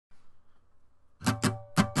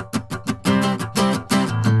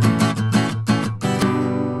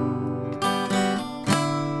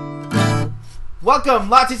Welcome,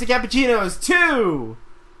 lattes and cappuccinos, to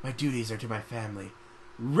My Duties Are to My Family,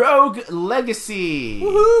 Rogue Legacy.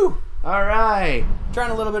 Woohoo! All right.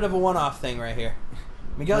 Trying a little bit of a one-off thing right here.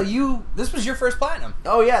 Miguel, this was your first platinum.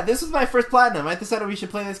 Oh yeah, this was my first platinum. I decided we should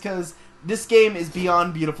play this because this game is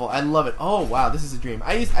beyond beautiful. I love it. Oh wow, this is a dream.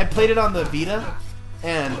 I played it on the Vita,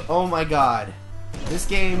 and oh my god, this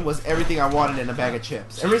game was everything I wanted in a bag of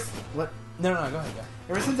chips. What? No, go ahead.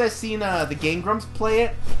 Ever since I've seen the Game Grumps play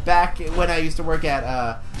it back when I used to work at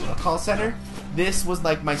a call center, this was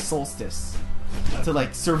like my solstice to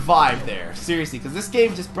like survive there. Seriously, because this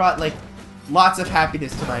game just brought like lots of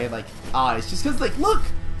happiness to my like eyes. Just because like look,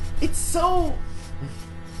 it's so.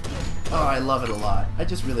 Oh, I love it a lot. I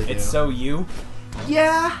just really do. It's so you.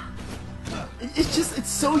 Yeah. It's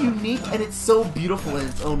so unique and it's so beautiful in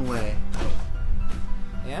its own way.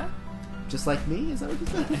 Yeah. Just like me? Is that what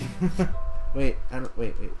you're saying? Wait,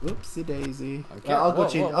 wait. Whoopsie daisy. Okay. I'll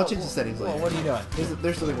change the settings later. What are you doing?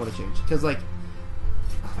 There's something I want to change. Because, like,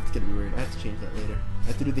 it's going to be weird. I have to change that later. I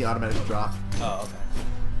have to do the automatic drop. Oh,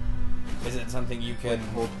 okay. Is it something you can...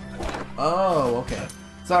 Hold. Oh, okay.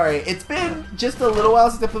 Sorry. It's been just a little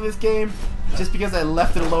while since I played this game. Just because I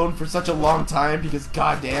left it alone for such a long time. Because,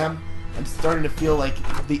 goddamn, I'm starting to feel like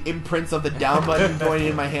the imprints of the down button going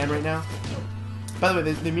in my hand right now. By the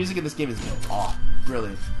way, the music in this game is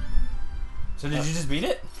brilliant. So did you just beat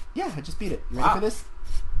it? Yeah, I just beat it. You ready for this?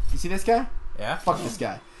 You see this guy? Yeah. Fuck this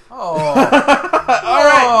guy. Oh.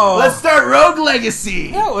 Alright, let's start Rogue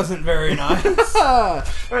Legacy! That wasn't very nice. Alright,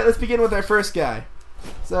 let's begin with our first guy.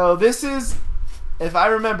 So this is, if I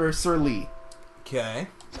remember, Sir Lee. Okay.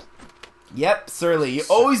 Yep, Sir Lee. You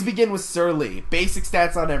always begin with Sir Lee. Basic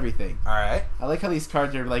stats on everything. Alright. I like how these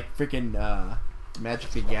cards are like freaking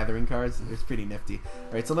Magic the Gathering cards. It's pretty nifty.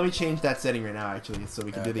 Alright, so let me change that setting right now actually so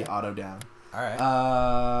we can do the auto down.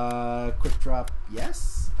 Alright. Quick drop,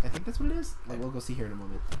 yes? I think that's what it is. We'll go see here in a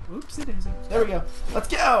moment. Oops, there we go. Let's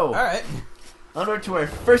go! Alright. Onward to our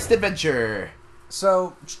first adventure.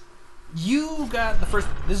 So, you got the first...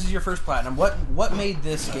 This is your first platinum. What made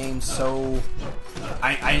this game so...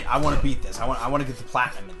 I want to beat this. I want to get the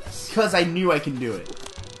platinum in this. Because I knew I can do it.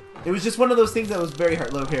 It was just one of those things that was very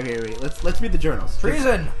hard. Look, here, wait. Let's read the journals.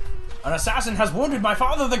 Treason! An assassin has wounded my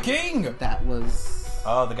father, the king! That was...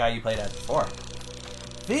 Oh, the guy you played as before.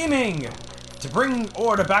 Theming! To bring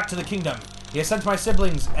order back to the kingdom. He has sent my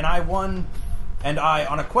siblings and I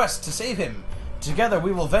on a quest to save him. Together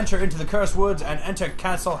we will venture into the cursed woods and enter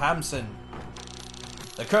Castle Hamson.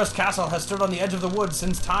 The cursed castle has stood on the edge of the woods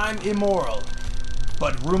since time immemorial.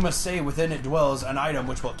 But rumors say within it dwells an item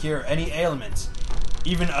which will cure any ailment.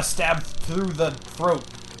 Even a stab through the throat.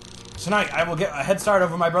 Tonight I will get a head start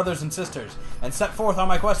over my brothers and sisters and set forth on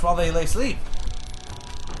my quest while they lay sleep.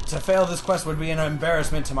 To fail this quest would be an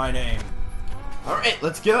embarrassment to my name. Alright,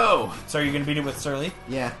 let's go! So are you going to beat it with Sir Lee?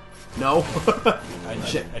 Yeah. No.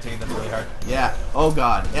 Shit. I take it that's really hard. Yeah. Oh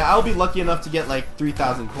god. Yeah, I'll be lucky enough to get like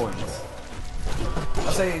 3,000 coins.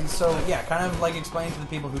 I'll say, so yeah, kind of like explain to the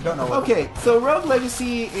people who don't know what... Okay, so Rogue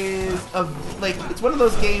Legacy is it's one of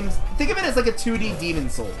those games, think of it as like a 2D Demon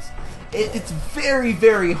Souls. It's very,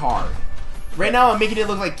 very hard. Right now I'm making it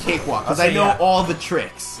look like cakewalk, because I know all the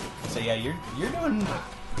tricks. So yeah, you're doing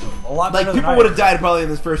a lot better like, than people I would have died probably in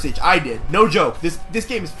this first stage. I did. No joke. This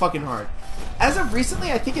game is fucking hard. As of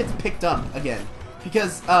recently, I think it's picked up again.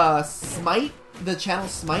 Because, Smite, the channel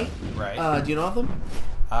Smite, right. Do you know of them?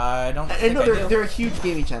 I don't think I do. They're a huge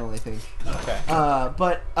gaming channel, I think.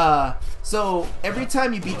 Okay. So every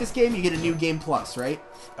time you beat this game, you get a new game plus, right?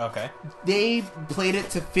 Okay. They played it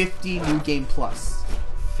to 50 new game plus.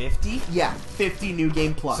 50? Yeah, 50 new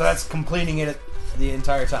game plus. So that's completing it the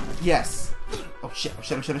entire time. Yes. Oh shit!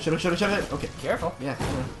 Okay. Careful. Yeah.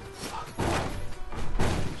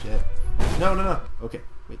 Shit. No. Okay.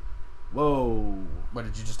 Wait. Whoa. What,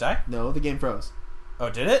 did you just die? No, the game froze. Oh,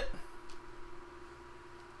 did it?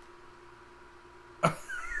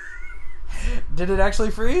 Did it actually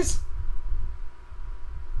freeze?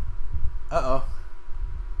 Uh-oh.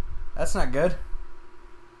 That's not good.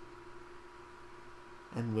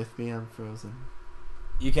 And with me, I'm frozen.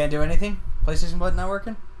 You can't do anything? PlayStation button not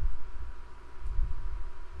working?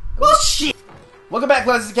 Well, shit! Welcome back,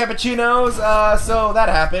 lattes and cappuccinos. So that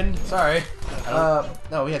happened. Sorry.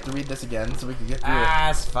 No, we have to read this again so we can get through it.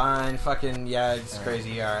 It's fine. Fucking, yeah, it's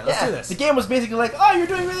crazy. Alright, let's do this. The game was basically like, oh, you're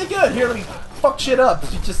doing really good. Here, let me fuck shit up.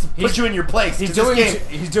 Just put you in your place. He's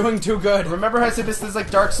doing too good. Remember how I said this is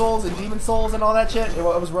like Dark Souls and Demon Souls and all that shit? It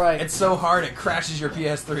was right. It's so hard it crashes your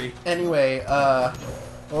PS3. Anyway,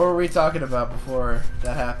 what were we talking about before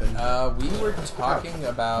that happened? We were talking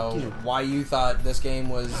about why you thought this game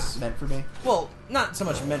was... meant for me? Well, not so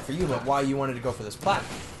much meant for you, but why you wanted to go for this platinum.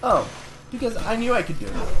 Oh. Because I knew I could do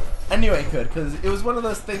it. I knew I could, because it was one of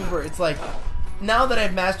those things where it's like, now that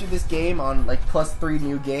I've mastered this game on like +3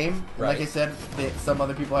 new game, and like I said, some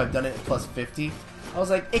other people have done it at +50, I was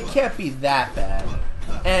like, it can't be that bad.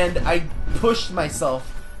 And I pushed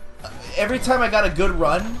myself. Every time I got a good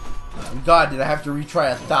run, and God, did I have to retry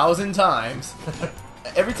 1,000 times.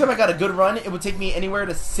 Every time I got a good run, it would take me anywhere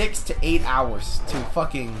to 6 to 8 hours to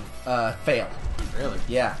fucking fail. Really?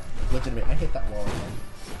 Yeah, legitimate. I hit that wall again.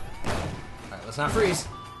 Alright, let's not freeze.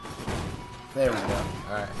 There we go.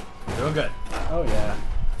 Alright, doing good. Oh yeah.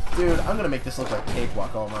 Dude, I'm gonna make this look like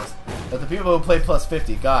cakewalk almost. But the people who play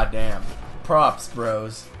 +50, goddamn. Props,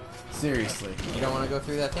 bros. Seriously. You don't want to go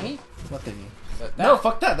through that thingy? What thingy? That? No,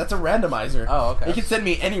 fuck that. That's a randomizer. Oh, okay. It can send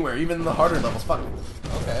me anywhere, even in the harder levels. Fuck.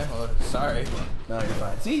 Okay, well, sorry. No, you're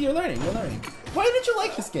fine. See, you're learning. You're learning. Why did you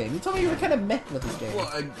like this game? You told me you were kind of meh with this game.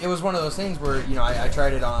 Well, it was one of those things where, you know, I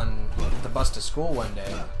tried it on the bus to school one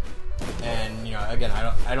day. And, you know, again,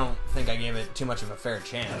 I don't think I gave it too much of a fair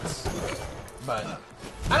chance. But,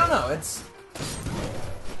 I don't know. It's...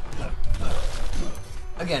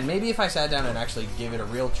 Again, maybe if I sat down and actually gave it a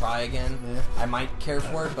real try again, I might care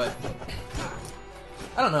for it, but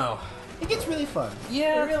I don't know. It gets really fun.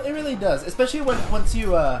 Yeah. It really does. Especially once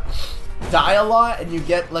you die a lot and you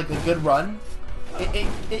get like a good run,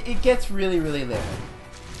 it gets really, really there.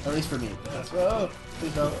 At least for me. Oh,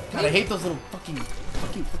 please don't. God, I hate those little fucking...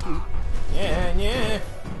 Fuck you. Yeah.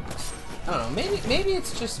 I don't know. Maybe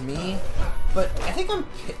it's just me, but I think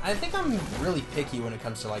I'm really picky when it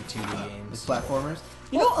comes to like 2D games. These platformers.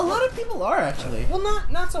 You know, a lot of people are actually. Well,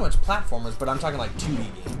 not so much platformers, but I'm talking like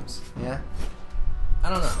 2D games. Yeah. I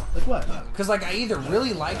don't know. Like what? Because like I either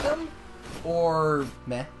really like them, or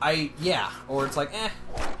meh. Or it's like eh.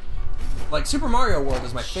 Like Super Mario World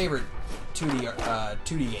is my favorite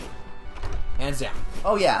 2D game, hands down.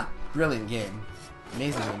 Oh yeah, brilliant game.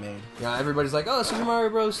 Amazingly made. Yeah, everybody's like, oh, Super Mario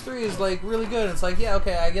Bros. 3 is like really good. It's like, yeah,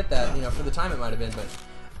 okay, I get that. You know, for the time it might have been, but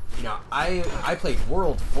you know, I played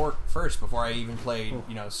World first before I even played,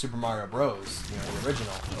 you know, Super Mario Bros. You know, the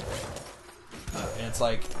original. And it's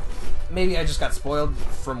like, maybe I just got spoiled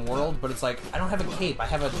from World, but it's like I don't have a cape. I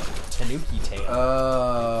have a Tanuki tail.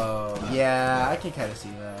 Oh, yeah, I can kind of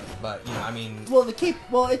see that. But you know, I mean, well, the cape.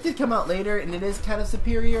 Well, it did come out later, and it is kind of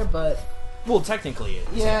superior, but. Well, technically it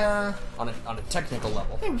is. Yeah. On a technical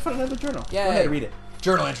level. Hey, we found another journal. Yeah. Go ahead, read it.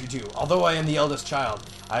 Journal entry 2. Although I am the eldest child,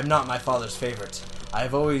 I am not my father's favorite. I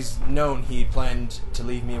have always known he planned to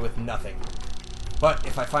leave me with nothing. But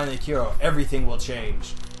if I find the cure, everything will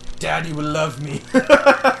change. Daddy will love me.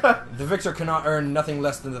 The victor cannot earn nothing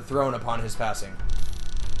less than the throne upon his passing.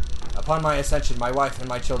 Upon my ascension, my wife and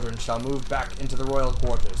my children shall move back into the royal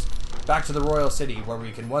quarters. Back to the royal city, where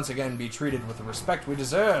we can once again be treated with the respect we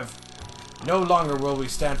deserve. No longer will we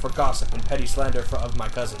stand for gossip and petty slander of my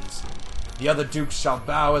cousins. The other dukes shall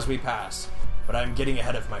bow as we pass, but I am getting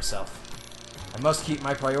ahead of myself. I must keep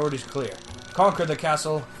my priorities clear. Conquer the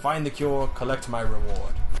castle, find the cure, collect my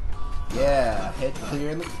reward. Yeah, head clear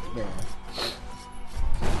in the...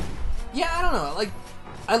 Yeah, I don't know. Like,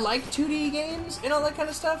 I like 2D games and all that kind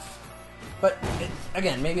of stuff, but,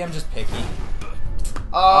 again, maybe I'm just picky.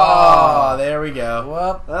 Oh, there we go.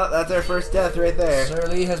 Well, that's our first death right there. Sir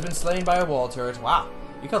Lee has been slain by a wall turret. Wow,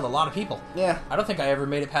 you killed a lot of people. Yeah. I don't think I ever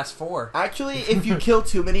made it past 4. Actually, if you kill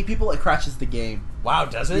too many people, it crashes the game. Wow,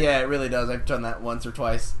 does it? Yeah, it really does. I've done that once or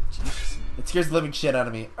twice. Jesus. It scares the living shit out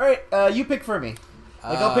of me. Alright, you pick for me.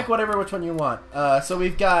 Like, I'll pick which one you want. So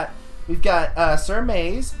we've got Sir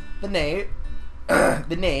Maze, the knave,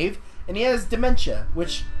 and he has dementia,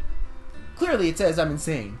 which clearly it says I'm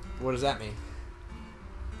insane. What does that mean?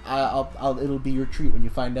 It'll be your treat when you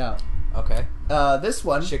find out. Okay. This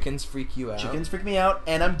one... Chickens freak you out. Chickens freak me out,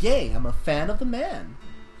 and I'm gay. I'm a fan of the man.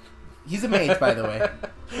 He's a mage, by the way.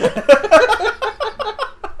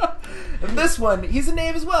 And this one, he's a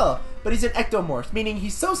knave as well, but he's an ectomorph, meaning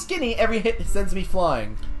he's so skinny, every hit sends me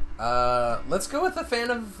flying. Let's go with the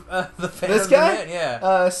fan of this guy? The man.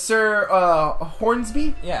 Yeah. Sir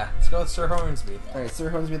Hornsby? Yeah, let's go with Sir Hornsby. Alright,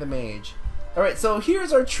 Sir Hornsby the mage. Alright, so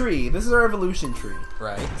here's our tree. This is our evolution tree.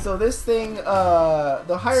 Right. So this thing,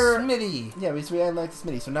 the higher... Smitty. Yeah, we unlocked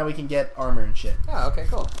the Smitty, so now we can get armor and shit. Oh, okay,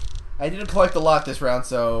 cool. I didn't collect a lot this round,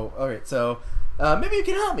 so... Alright, so... maybe you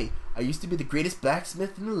can help me. I used to be the greatest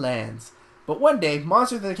blacksmith in the lands. But one day,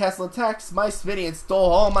 monsters in the castle attacked my Smitty and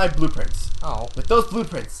stole all my blueprints. Oh. With those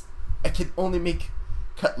blueprints, I can only make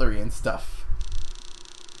cutlery and stuff.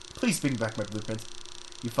 Please bring back my blueprints.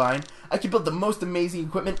 You find I can build the most amazing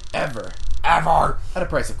equipment ever. Ever! At a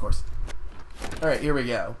price, of course. Alright, here we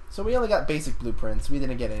go. So we only got basic blueprints. We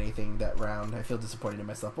didn't get anything that round. I feel disappointed in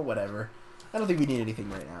myself, but whatever. I don't think we need anything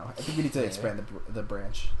right now. I think we need to expand the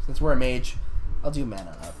branch. Since we're a mage, I'll do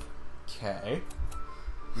mana up. Okay.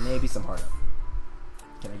 Maybe some heart up.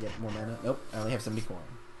 Can I get more mana? Nope, I only have 70 coin.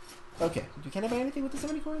 Okay, can I buy anything with the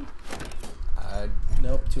 70 coin?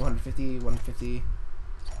 Nope, 250, 150,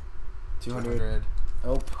 200.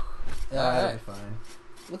 Nope. That'll be fine.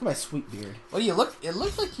 Look at my sweet beard. Well, you look. It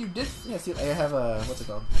looked like you did. Yeah, see, I have a what's it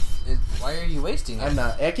called? Why are you wasting it? I'm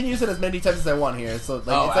not. I can use it as many times as I want here. So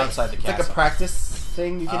like, it's outside the castle. It's like a practice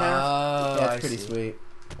thing you can have. Yeah, it's pretty sweet.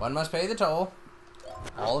 One must pay the toll.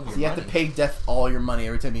 All of your you have to pay death all your money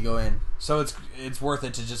every time you go in. So it's worth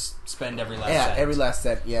it to just spend every last cent. Yeah, every last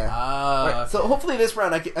cent. Yeah. Right, so hopefully this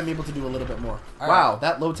round I'm able to do a little bit more. All wow, right.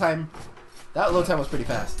 that load time was pretty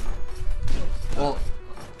fast. Well.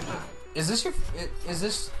 Is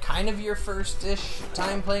this kind of your first-ish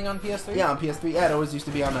time playing on PS3? Yeah, on PS3. Yeah, it always used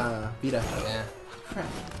to be on Vita. Yeah. Crap.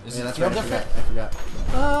 Is yeah, it that's feel right. different? I forgot.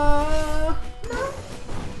 No,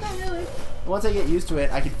 not really. Once I get used to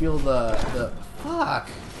it, I can feel the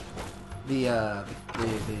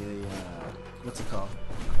what's it called?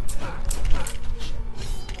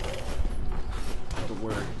 The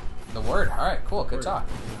word. The word. All right. Cool. Good talk.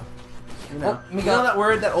 You know, Oh, you know that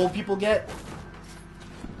word that old people get?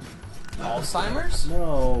 Alzheimer's?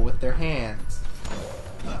 No, with their hands.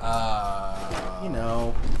 You You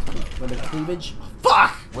know, when their cleavage.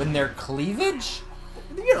 Fuck! When their cleavage?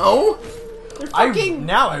 You know, they're fucking.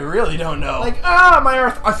 Now I really don't know. Like, my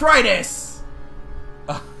arthritis!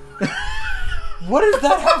 What does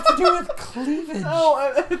that have to do with cleavage? No,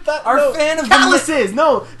 I thought. Our no, fan of the calluses!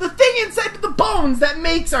 No, the thing inside the bones that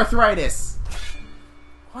makes arthritis!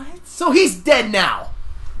 What? So he's dead now!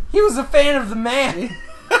 He was a fan of the man!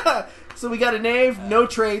 So we got a knave, no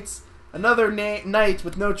traits, another knight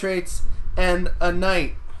with no traits, and a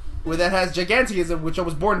knight that has gigantism, which I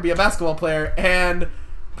was born to be a basketball player, and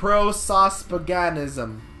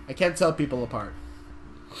prosospaganism. I can't tell people apart.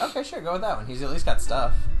 Okay, sure, go with that one. He's at least got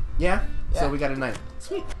stuff. Yeah? Yeah. So we got a knight.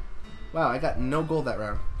 Sweet. Wow, I got no gold that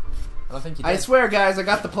round. I don't think you did. I swear, guys, I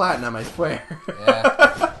got the platinum, I swear.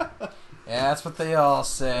 Yeah. Yeah, that's what they all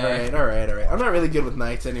say. Alright. I'm not really good with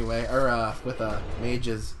knights anyway, or with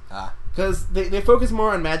mages. Ah. Because they focus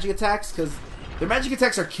more on magic attacks, because their magic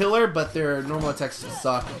attacks are killer, but their normal attacks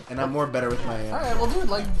suck, and I'm more better with my... Alright, well, dude,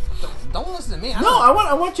 like, don't listen to me. No,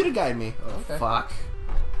 I want you to guide me. Oh, okay. Fuck.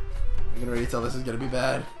 I'm getting ready to tell this is going to be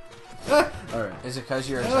bad. Alright. Is it because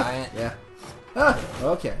you're a giant? Yeah.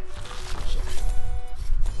 Okay. Shit.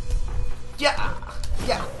 Yeah!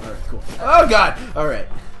 Alright, cool. Oh, God! Alright.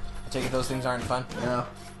 I take it those things aren't fun? No.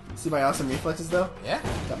 See my awesome reflexes, though? Yeah.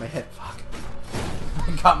 Got my head. Fuck.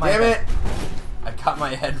 I got my Damn head. it! I got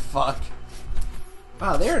my head fucked.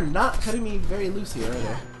 Wow, they are not cutting me very loose here, are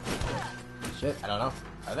they? Shit. I don't know.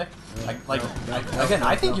 Are they? No,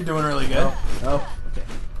 I think you're doing really good. No. Okay.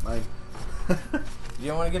 Mine. You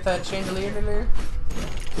don't want to get that chandelier?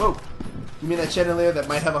 Whoa. You mean that chandelier that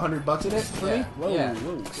might have $100 in it for me? Yeah. Whoa, Yeah.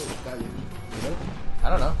 whoa. Got you. You know? I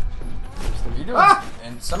don't know. You're doing. Ah!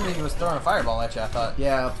 And somebody was throwing a fireball at you. I thought.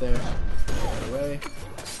 Yeah, up there. Get away.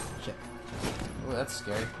 Shit. Ooh, that's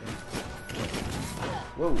scary.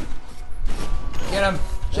 Whoa. Get him!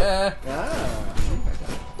 Yeah. Ah.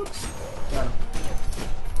 Got him.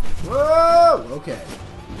 Whoa! Okay.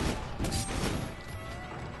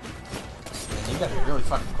 Man, you gotta be really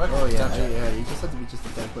fucking quick. Oh, yeah. don't you? Yeah, you just have to be just a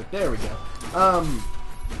tad quick. There we go.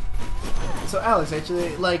 So, Alex,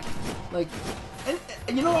 actually,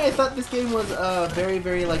 and you know why I thought this game was very,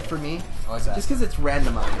 very, for me? What's that? Just because it's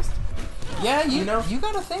randomized. Yeah, you know? you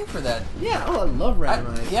got a thing for that. Yeah, I love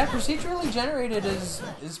randomized. Yeah, procedurally generated is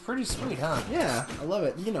pretty sweet, huh? Yeah, I love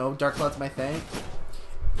it. You know, Dark Cloud's my thing.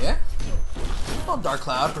 Yeah. Well, Dark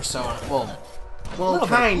Cloud, Persona. Well, Little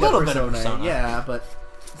bit of Persona. Yeah, but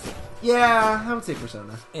yeah, I would say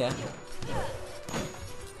Persona. Yeah.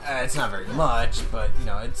 It's not very much, but you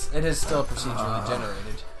know, it is still procedurally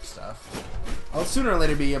generated stuff. I'll sooner or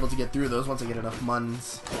later be able to get through those once I get enough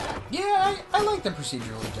muns. Yeah, I like the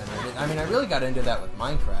procedurally generated. I mean, I really got into that with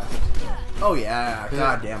Minecraft. Oh yeah,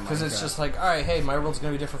 goddamn. Because it's just like, all right, hey, my world's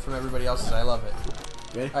gonna be different from everybody else's. I love it.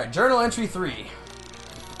 Ready? All right, journal entry 3.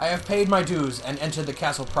 I have paid my dues and entered the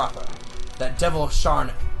castle proper. That devil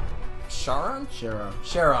Sharon,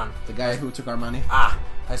 the guy who took our money.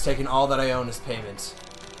 has taken all that I own as payment.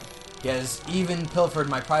 He has even pilfered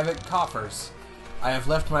my private coffers. I have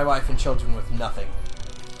left my wife and children with nothing.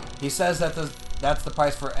 He says that that's the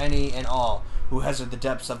price for any and all who hazard the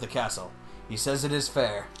depths of the castle. He says it is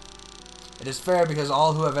fair. It is fair because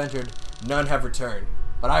all who have entered, none have returned.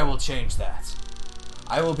 But I will change that.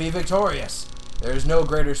 I will be victorious. There is no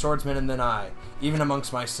greater swordsman than I, even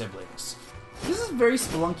amongst my siblings. This is very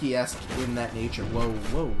Spelunky-esque in that nature. Whoa,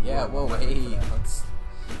 whoa. Yeah, whoa, hey.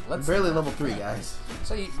 Let's barely level 3, guys.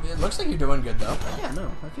 So it looks like you're doing good, though. Yeah, no,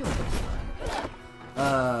 I feel like I'm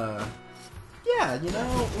fine. Yeah, you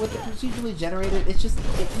know, with the procedurally generated, it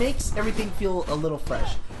makes everything feel a little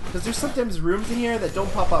fresh. Because there's sometimes rooms in here that don't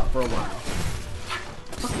pop up for a while.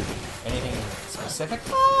 Anything specific?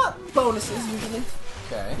 Bonuses, usually.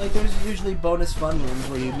 Okay. Like, there's usually bonus fun rooms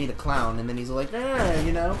where you meet a clown, and then he's like,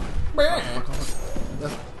 you know? Go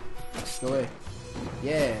away.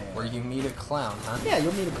 Yeah. Where you meet a clown, huh? Yeah,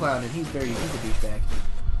 you'll meet a clown, and he's a douchebag.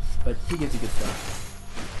 But he gives you good stuff.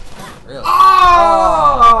 Really?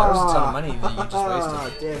 Oh! That was a ton of money that you just wasted.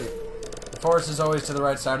 Oh, damn it. The forest is always to the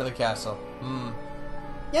right side of the castle.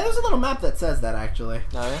 Yeah, there's a little map that says that, actually.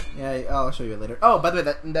 Oh, yeah? Yeah, I'll show you it later. Oh, by the way,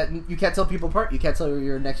 that you can't tell people apart. You can't tell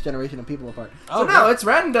your next generation of people apart. Oh, so now it's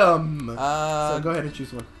random. So go ahead and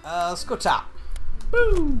choose one. Let's go top.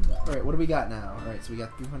 Boom! Alright, what do we got now? Alright, so we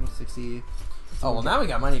got 360. Oh, well, now we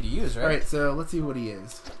got money to use, right? Alright, so let's see what he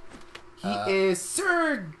is. He is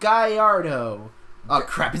Sir Gallardo. Oh,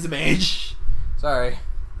 crap, he's a mage. Sorry.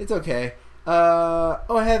 It's okay. I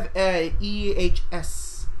have a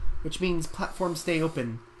EHS, which means platforms stay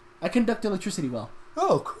open. I conduct electricity well.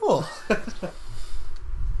 Oh, cool.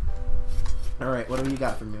 Alright, what do you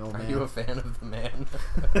got for me, old man? Are you a fan of the man?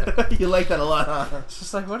 You like that a lot, huh? It's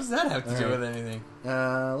just like, what does that have to do with anything?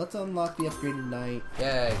 Let's unlock the upgraded knight.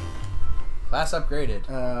 Yay. Class upgraded.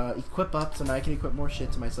 Equip up, so now I can equip more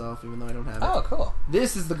shit to myself, even though I don't have it. Oh, cool.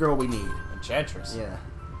 This is the girl we need. Enchantress. Yeah.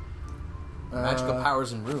 Magical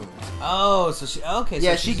powers and runes. Oh, so she... Okay, so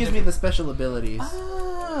yeah, she gives me the special abilities.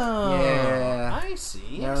 Oh. Yeah. I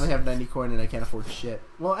see. I only have 90 coin and I can't afford shit.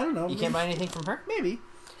 Well, I don't know. You can't buy anything from her? Maybe.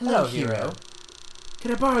 Hello, hero.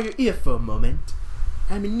 Can I borrow your ear for a moment?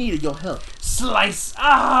 I'm in need of your help. Slice!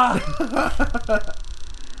 Ah!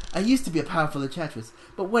 I used to be a powerful enchantress,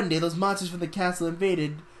 but one day those monsters from the castle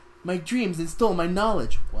invaded my dreams and stole my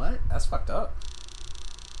knowledge. What? That's fucked up.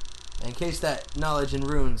 Encase that knowledge in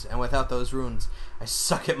runes, and without those runes, I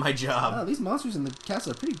suck at my job. Wow, these monsters in the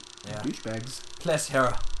castle are pretty douchebags. Plus,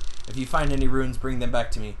 hero, if you find any runes, bring them back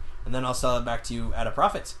to me, and then I'll sell it back to you at a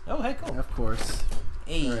profit. Oh, hey, cool. Of course.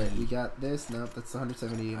 Hey. Alright, we got this. Nope, that's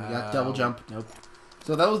 170. We got double jump. Nope.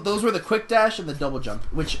 So those were the quick dash and the double jump,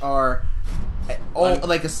 which are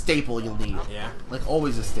like a staple you'll need. Yeah. Like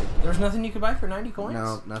always a staple. There's nothing you could buy for 90 coins?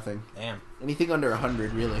 No, nothing. Damn. Anything under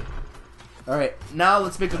 100, really. Alright, now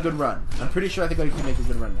let's make a good run. I'm pretty sure I think I can make a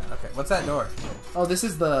good run now. Okay, what's that door? Oh, this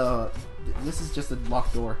is just a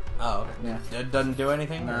locked door. Oh, okay. Yeah. It doesn't do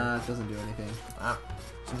anything? Nah, it doesn't do anything. Wow.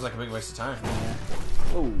 Seems like a big waste of time. Yeah.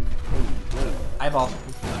 Whoa. Eyeball.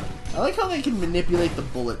 I like how they can manipulate the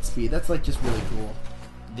bullet speed. That's like just really cool.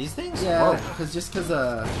 These things? Yeah, Whoa. because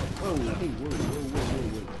whoa, hey,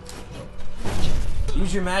 whoa.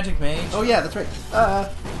 Use your magic, mage. Oh yeah, that's right.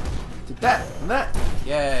 Did that and that.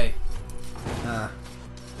 Yay.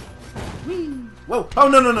 Whee. Whoa. Oh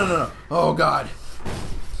no. Oh god.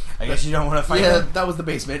 I guess you don't want to fight Yeah, him? that was the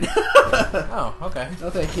basement. Oh, okay. No,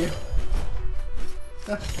 thank you.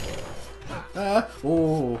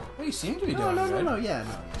 Oh. Well, you seem to be doing good. No. Yeah,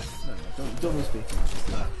 no. Don't lose faith.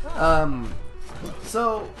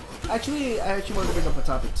 So, actually, I wanted to bring up a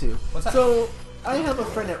topic too. What's that? So, I have a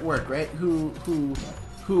friend at work, right, who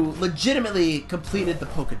legitimately completed the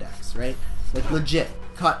Pokedex, right? Like legit,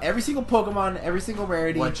 caught every single Pokemon, every single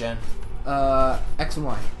rarity. What gen? X and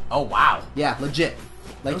Y. Oh wow. Yeah, legit.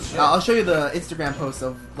 Like, Oh, shit. I'll show you the Instagram post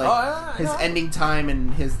of like his ending time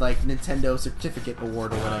and his like Nintendo certificate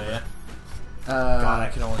award or whatever. Oh yeah. God, I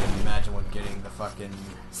can only imagine what getting the fucking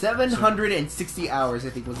 760 hours, I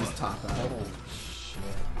think, was his top. Holy shit.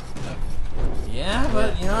 Yeah,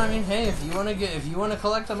 but you know, I mean, hey, if you want to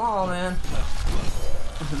collect them all, man.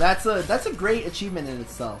 That's a great achievement in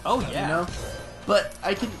itself. Oh yeah. You know? But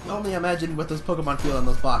I can only imagine what those Pokemon feel in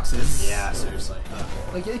those boxes. Yeah, seriously.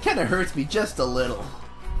 Like, it kind of hurts me just a little.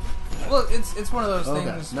 Well, it's one of those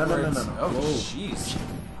things. God. No. Oh, Whoa. jeez.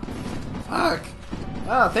 Fuck.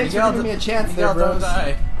 Oh, thanks Miguel, for giving me a chance Miguel, there, bros. don't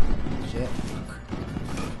die. Shit.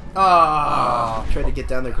 Oh, tried to get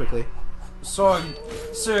down there quickly. Sir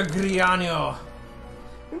Griano.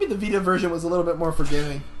 Maybe the Vita version was a little bit more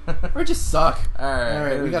forgiving. Or it just suck.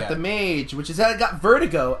 Alright, we got the Mage, which is got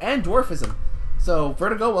Vertigo and Dwarfism. So,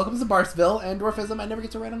 Vertigo welcomes to Barksville, and Dwarfism, I never get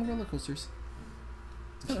to ride on roller coasters.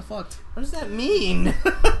 It's kind of fucked. What does that mean?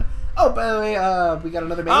 Oh, by the way, we got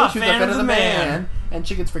another Mage who's a fan of the man. And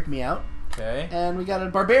chickens freak me out. Okay. And we got a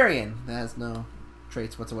Barbarian that has no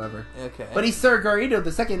traits whatsoever. Okay. But he's Sir Garrido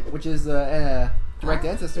the second, which is direct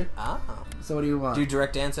ancestor. Ah. So what do you want? Do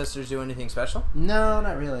direct ancestors do anything special? No,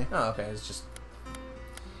 not really. Oh, okay. It's just...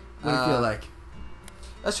 What do you feel like?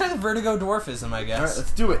 Let's try the vertigo dwarfism, I guess. All right,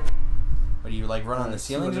 let's do it. What do you like? Run on the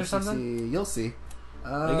ceilings or something? You'll see. You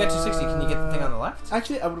got 260. Can you get the thing on the left?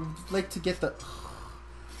 Actually, I would like to get the.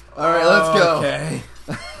 All right, let's go. Okay.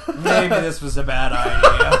 Maybe this was a bad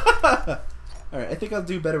idea. All right, I think I'll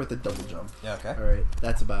do better with the double jump. Yeah. Okay. All right,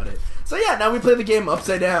 that's about it. So yeah, now we play the game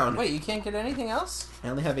upside down. Wait, you can't get anything else? I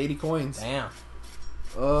only have 80 coins. Damn.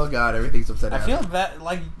 Oh god, everything's upside down. I feel that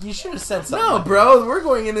like you should have said something. No, like bro, we're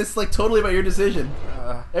going in this like totally about your decision.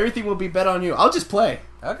 that. Everything will be bet on you. I'll just play.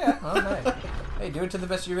 Okay. Well, hey. Hey, do it to the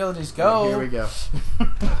best of your abilities. Go. Here we go.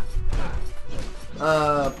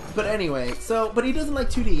 But anyway, but he doesn't like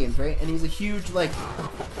 2D games, right? And he's a huge like,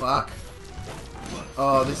 fuck.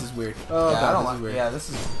 Oh, this is weird. Oh yeah, god, I don't this like. is weird. Yeah, this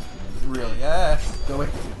is really. Yeah. Go away.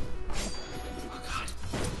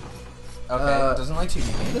 Okay. Doesn't like 2D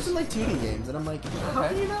games. He doesn't like 2D games, and I'm like, how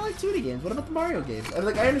can you not like 2D games? What about the Mario games? I'm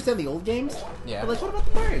like, I understand the old games, Yeah. but like, what about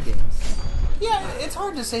the Mario games? Yeah, it's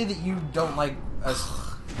hard to say that you don't like us.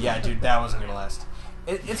 Yeah, dude, that wasn't gonna last.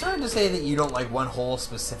 It's hard to say that you don't like one whole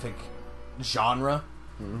specific genre.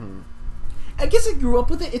 I guess I grew up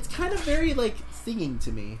with it. It's kind of very like singing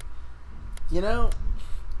to me, you know.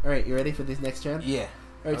 All right, you ready for this next gen? Yeah.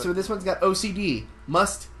 All right, so this one's got OCD,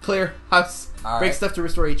 must clear house, All break right. stuff to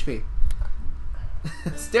restore HP.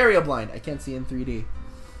 Stereo blind, I can't see in 3D,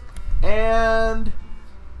 and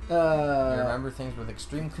You remember things with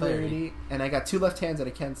extreme clarity. and I got 2 left hands that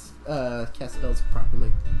I can't cast spells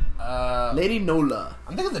properly. Lady Nola,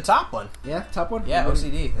 I'm thinking the top one. yeah, top one. Yeah, You ready?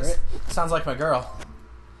 OCD. All This right. sounds like my girl.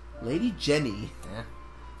 Lady Jenny. Yeah.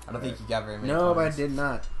 I don't think you got very many. No, points. I did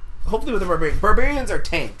not. Hopefully with the barbarians are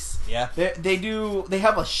tanks. Yeah. They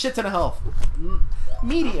have a shit ton of health.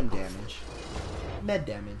 Medium damage. Med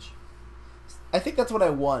damage. I think that's what I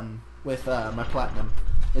won with my platinum.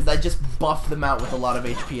 Is I just buffed them out with a lot of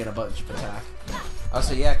HP and a bunch of attack. Oh,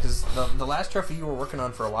 so yeah, because the last trophy you were working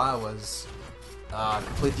on for a while was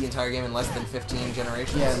complete the entire game in less than 15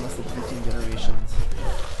 generations. Yeah, in less than 15 generations.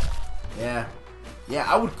 Yeah. Yeah,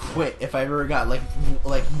 I would quit if I ever got like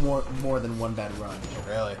more than one bad run.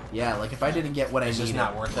 Really? Yeah, like if I didn't get what I needed. It's just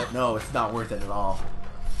not worth it? No, it's not worth it at all.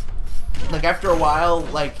 Like after a while,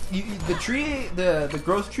 like the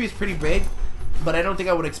growth tree is pretty big, but I don't think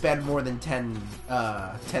I would expand more than 10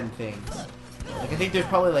 things. Like I think there's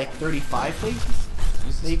probably like 35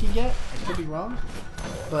 things that you can get. I could be wrong,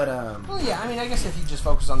 but Well, yeah. I mean, I guess if you just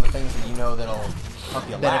focus on the things that you know that'll help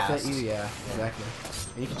you benefit last. you. Yeah, exactly.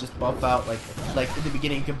 And you can just buff out like in the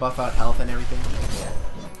beginning you can buff out health and everything.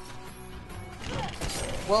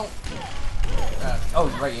 Well. Oh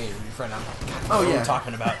right, yeah, your friend. Oh, What yeah. we're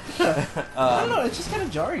talking about. I don't know. It's just kind of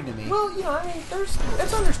jarring to me. Well, you know, I mean,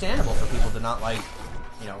 it's understandable for people to not like,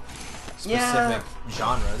 you know, specific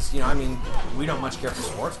genres. You know, I mean, we don't much care for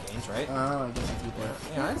sports games, right? Oh, I guess that's a good point.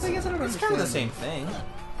 You know, I guess I don't it's kind of the same understand. thing.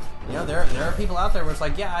 You know, there are people out there where it's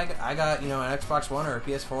like, yeah, I got you know an Xbox One or a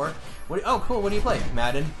PS4. Oh, cool. What do you play?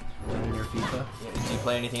 Madden. In your FIFA. Yeah, do you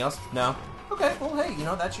play anything else? No. Okay. Well, hey, you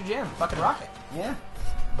know that's your jam. Fucking rock it. Yeah.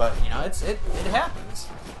 But you know, it happens.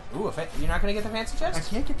 Ooh, you're not gonna get the fancy I chest.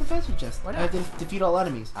 can't get the fancy chest. Why I not? have to defeat all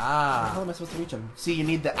enemies. How Ah. am I supposed to reach them? See, you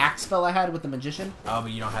need the axe spell I had with the magician. Oh,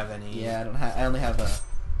 but you don't have any. Yeah, I don't have. I only have a.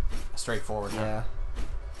 Straightforward. Huh? Yeah.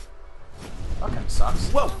 Fucking sucks.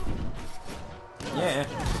 Whoa. Yeah.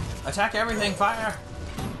 Attack everything. Fire.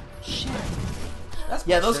 Shit. That's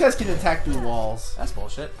Yeah, those bullshit. guys can attack through walls. That's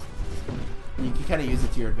bullshit. You can kind of use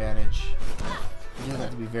it to your advantage. You just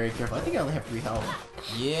have to be very careful. I think I only have 3 health.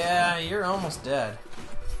 Yeah, you're almost dead.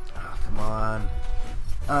 Ah, come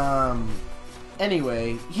on.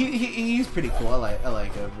 Anyway, he's pretty cool. I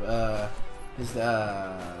like him. His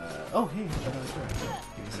oh hey,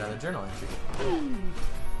 Another journal entry.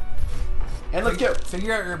 And let's go.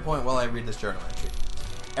 Figure out your point while I read this journal entry.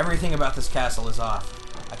 Everything about this castle is off.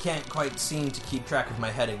 I can't quite seem to keep track of my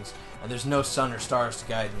headings, and there's no sun or stars to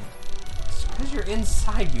guide me. It's because you're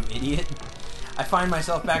inside, you idiot. I find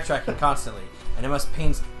myself backtracking constantly, and I must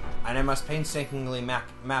painstakingly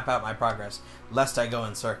map out my progress, lest I go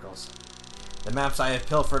in circles. The maps I have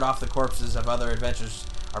pilfered off the corpses of other adventures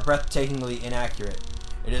are breathtakingly inaccurate.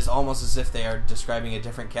 It is almost as if they are describing a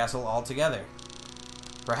different castle altogether.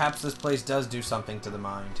 Perhaps this place does do something to the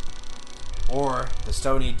mind. Or the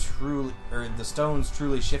stones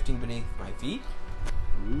truly shifting beneath my feet?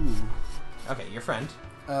 Ooh. Okay, your friend.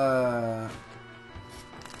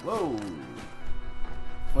 Whoa.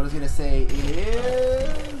 What I was gonna say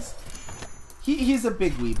is he's a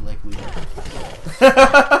big weeb like we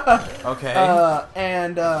are. Okay.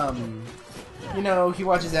 you know, he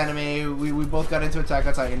watches anime. We both got into Attack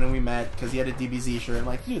on Titan and we met because he had a DBZ shirt. I'm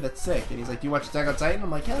like, dude, that's sick. And he's like, do you watch Attack on Titan?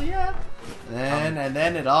 I'm like, hell yeah. And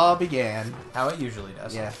then it all began. How it usually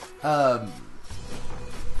does. Yeah.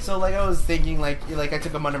 So like I was thinking like I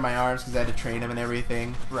took him under my arms because I had to train him and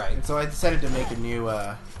everything. Right. And so I decided to make a new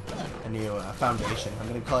foundation. I'm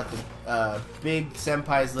gonna call it the Big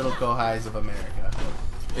Senpai's Little Kohais of America.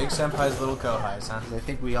 Big Senpai's Little Kohais, huh? I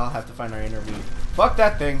think we all have to find our inner weed. Fuck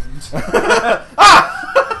that thing! Ah!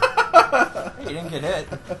 Hey, you didn't get hit.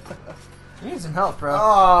 You need some help, bro.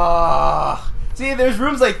 Oh. See, there's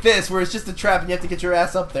rooms like this where it's just a trap and you have to get your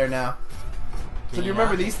ass up there now. So do you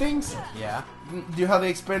remember these things? Yeah. Do you know how they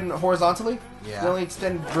extend horizontally? Yeah. They only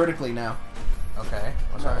extend vertically now. Okay.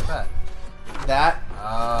 What's wrong with that? That.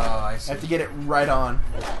 Oh, I see. I have to get it right on.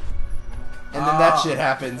 And then that shit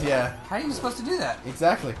happens, yeah. How are you supposed to do that?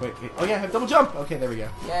 Exactly. Wait. Oh yeah, I have double jump. Okay, there we go.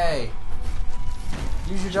 Yay.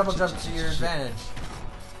 Use your double jump to your advantage.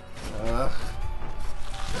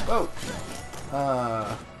 Whoa.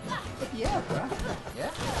 But yeah, bro.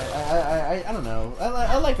 Yeah. I don't know.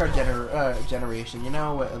 I like our generation, you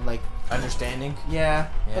know, like Understanding. yeah.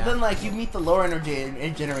 Yeah. But then like you meet the lower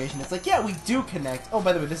generation, it's like yeah, we do connect. Oh,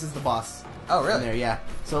 by the way, this is the boss. Oh, really? In there, yeah.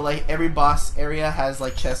 So like every boss area has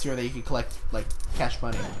like chests here that you can collect like cash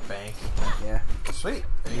money. Bank. Yeah. Sweet.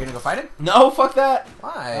 Are you gonna go fight him? No, fuck that.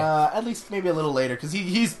 Why? At least maybe a little later because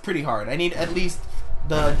he's pretty hard. I need at least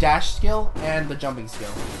the dash skill and the jumping skill,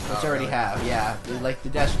 which I already really? have. Yeah, like the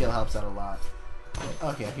dash skill helps out a lot.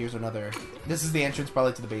 Okay, here's another. This is the entrance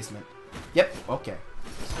probably to the basement. Yep. Okay.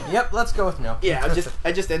 Yep. Let's go with no. Yeah,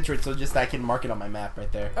 I just entered so just I can mark it on my map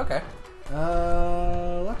right there. Okay.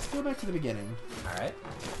 Let's go back to the beginning. All right.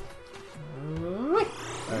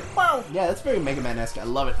 Wow. Yeah, that's very Mega Man-esque. I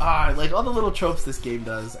love it. Ah, like all the little tropes this game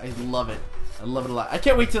does. I love it. I love it a lot. I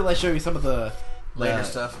can't wait till I show you some of the Later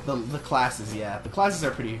stuff. The classes, yeah. The classes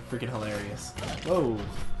are pretty freaking hilarious. Whoa.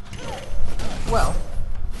 Well,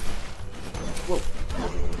 Whoa.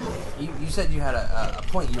 you said you had a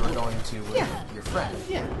point you were going to with your friend.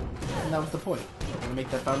 Yeah. And that was the point. I'm gonna make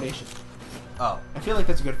that foundation. Oh. I feel like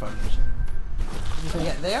that's a good foundation.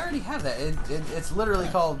 Yeah, they already have that. It's literally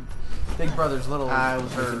called Big Brother's Little. I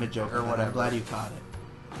was making a joke or whatever. I'm glad you caught it.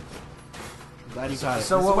 I'm glad you caught it.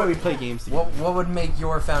 So this what is why we play games together. What would make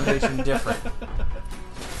your foundation different?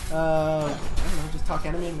 I don't know. Just talk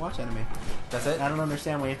anime and watch anime. That's it? I don't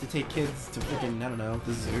understand why you have to take kids to freaking, I don't know,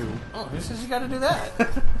 the zoo. Oh, who says you gotta do that?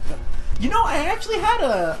 You know, I actually had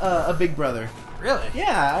a big brother. Really?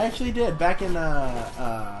 Yeah, I actually did back in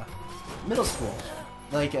middle school.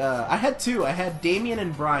 Like, I had two. I had Damien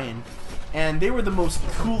and Brian, and they were the most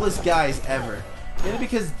coolest guys ever. Maybe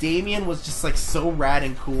because Damien was just like so rad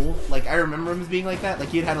and cool. Like I remember him as being like that. Like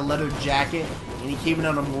he had a leather jacket and he came in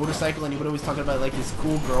on a motorcycle and he would always talk about like his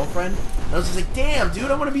cool girlfriend. And I was just like, damn,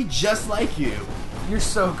 dude, I want to be just like you. You're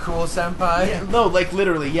so cool, senpai. Yeah, no, like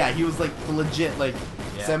literally, yeah. He was like the legit like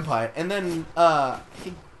senpai. And then I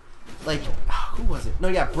think like who was it? No,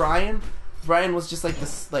 yeah, Brian. Brian was just like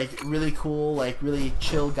this like really cool, like really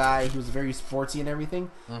chill guy. He was very sportsy and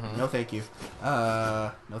everything. Mm-hmm. No, thank you.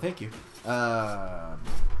 No, thank you.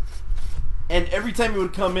 And every time he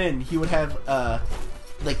would come in, he would have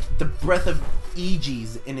like the breath of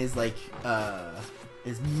Aegis in his like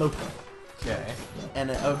his mouth. Okay.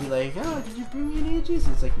 And I would be like, "Oh, did you bring me an Aegis?"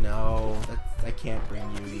 He's like, "No, I can't bring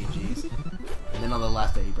you Aegis." And then on the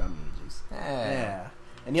last day, he brought me Aegis. Hey. Yeah.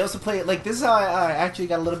 And he also played, like, this is how I actually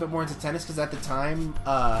got a little bit more into tennis, because at the time,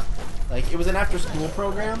 like, it was an after-school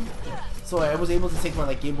program, so I was able to take my,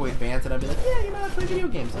 like, Game Boy Advance, and I'd be like, yeah, you know, I play video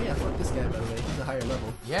games. Oh, yeah, fuck this guy, by the way. He's a higher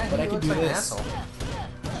level. Yeah, but he I can looks do like an this. asshole.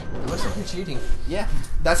 It looks like you're cheating. Yeah,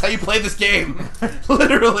 that's how you play this game.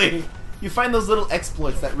 Literally. You find those little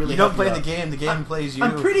exploits that really You don't help play the game plays you.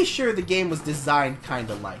 I'm pretty sure the game was designed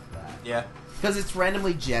kind of like that. Yeah. Because it's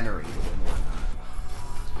randomly generated and whatnot.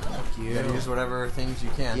 Fuck you. You gotta use whatever things you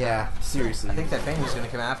can. Yeah, seriously. I think that painting's gonna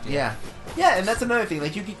come after you. Yeah. Yeah, and that's another thing.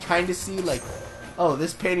 Like, you can kind of see, like, oh,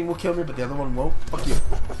 this painting will kill me, but the other one won't. Fuck you.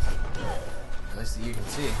 At least that you can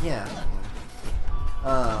see. Yeah.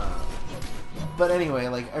 But anyway,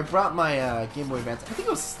 like, I brought my Game Boy Advance. I think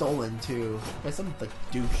it was stolen, too, by some, like,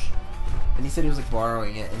 douche. And he said he was, like,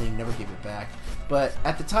 borrowing it, and he never gave it back. But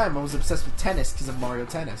at the time, I was obsessed with tennis because of Mario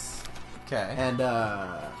Tennis. Okay. And,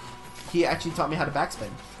 he actually taught me how to backspin.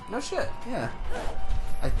 No shit. Yeah.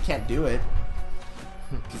 I can't do it.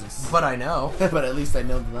 But I know. But at least I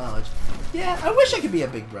know the knowledge. Yeah, I wish I could be a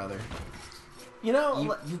big brother. You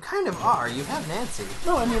know? You kind of are. You have Nancy.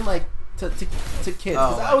 No, I mean, like, to kids. Oh,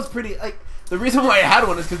 'Cause I was pretty, like, the reason why I had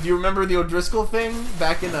one is because do you remember the O'Driscoll thing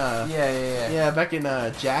back in, Yeah. Yeah, back in,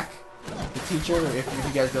 Jack? The teacher, if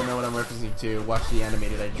you guys don't know what I'm referencing to, watch the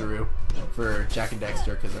animated I drew for Jack and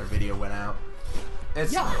Dexter because our video went out. That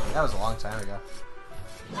was a long time ago.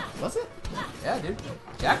 Was it? Yeah, dude.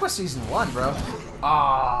 Jack was season 1, bro.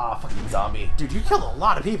 Ah, fucking zombie. Dude, you killed a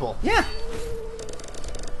lot of people. Yeah.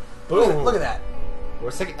 Boom. Look at that.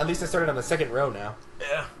 We're second. At least I started on the second row now.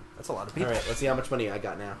 Yeah, that's a lot of people. All right, let's see how much money I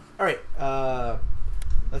got now. All right,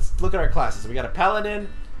 let's look at our classes. We got a paladin.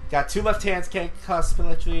 Got 2 left hands, can't cast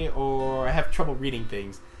electricity, or I have trouble reading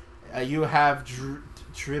things. You have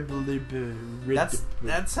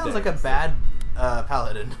That sounds like a bad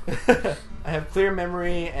paladin. I have clear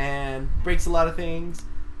memory and breaks a lot of things.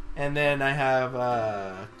 And then I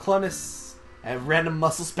have clumsy, I have random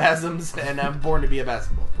muscle spasms, and I'm born to be a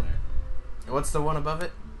basketball player. What's the one above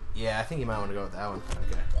it? Yeah, I think you might want to go with that one.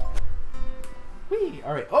 Okay. Whee!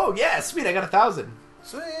 Alright. Oh, yeah, sweet, I got 1,000.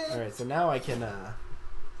 Sweet! Alright, so now I can,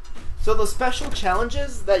 So those special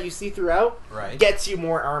challenges that you see throughout gets you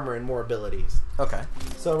more armor and more abilities. Okay.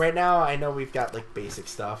 So right now, I know we've got, like, basic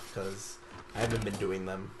stuff, because I haven't been doing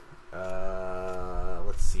them.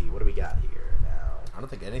 Let's see, what do we got here now? I don't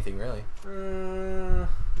think anything, really. Nah.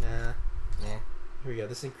 Yeah. Here we go.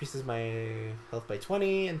 This increases my health by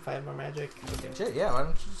 20 and 5 more magic. Okay. Shit, yeah, why don't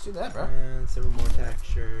you just do that, bro? And 7 more attack,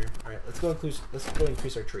 sure. Alright, let's go increase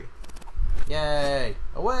our tree. Yay!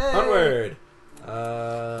 Away! Onward!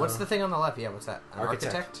 What's the thing on the left? Yeah, what's that? An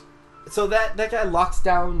architect? So that guy locks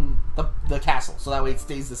down the castle, so that way it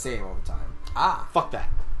stays the same all the time. Ah. Fuck that.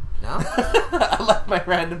 No? I left my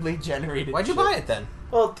randomly generated Why'd you buy it then?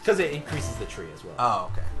 Well, because it increases the tree as well.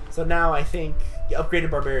 Oh, okay. So now I think...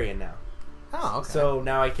 Upgraded Barbarian now. Oh, okay. So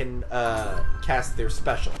now I can cast their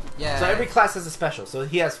special. Yeah. So every class has a special. So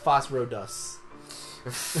he has Phosrodus.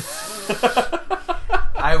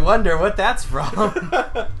 I wonder what that's from.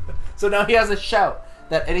 So now he has a shout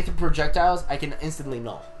that anything projectiles I can instantly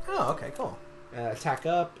null. Oh, okay, cool. Attack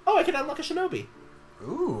up. Oh, I can unlock a shinobi.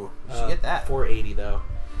 Ooh, you should get that. 480 though.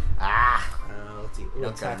 Ah. Let's see. You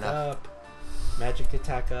don't attack got enough. up. Magic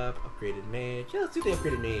attack up. Upgraded mage. Yeah, let's do the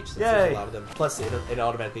upgraded mage since Yay. there's a lot of them. Plus, it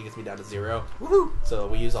automatically gets me down to 0. Woohoo! So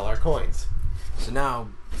we use all our coins. So now,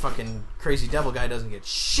 fucking crazy devil guy doesn't get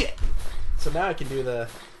shit. So now I can do the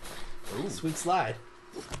sweet slide.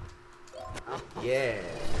 Yeah.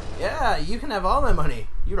 Yeah, you can have all my money.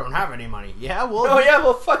 You don't have any money. Yeah, well... Oh yeah,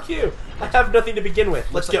 well fuck you. I have nothing to begin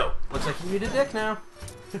with. Let's go. Looks like you need a dick now.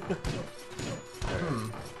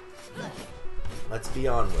 Let's be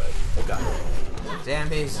onward. Oh god.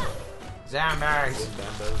 Zombies. Zombies.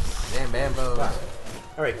 Zambambos. Zambambos. Wow.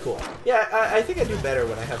 Alright, cool. Yeah, I think I do better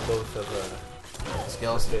when I have both of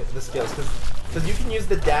Skills. the skills. Because you can use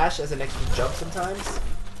the dash as an extra jump sometimes.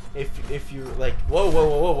 If you like,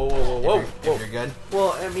 whoa. If you're good.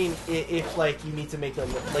 Well, I mean, if like you need to make a,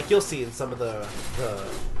 like you'll see in some of the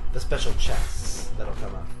special chests that'll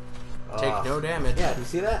come up. Take no damage. Yeah, do you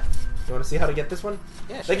see that? You want to see how to get this one?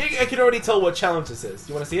 Yeah, sure. Like I can already tell what challenge this is.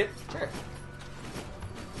 You want to see it? Sure.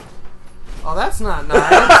 Oh, that's not nice.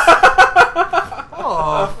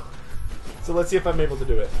 Oh. So let's see if I'm able to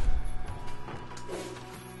do it.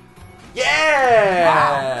 Yeah!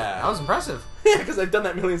 Wow. That was impressive. Yeah, because I've done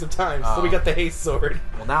that millions of times. So we Oh. got the haste sword.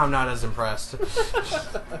 Well, now I'm not as impressed.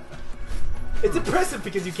 It's impressive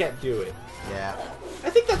because you can't do it. Yeah. I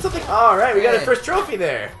think that's something. All right, we got a Hey. first trophy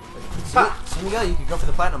there. See, Miguel, you could go for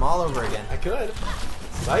the platinum all over again. I could.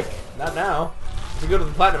 Psych. Not now. If we go to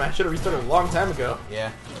the platinum, I should have restarted a long time ago.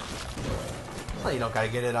 Yeah. Well, you don't gotta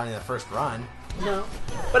get it on the first run. No.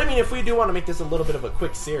 But I mean, if we do want to make this a little bit of a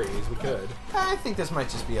quick series, we could. I think this might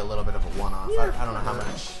just be a little bit of a one-off. Yeah. I don't know how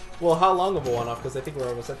much. Well, how long of a one-off? Because I think we're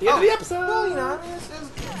almost at the end of the episode. Well, you know,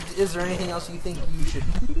 is there anything else you think you should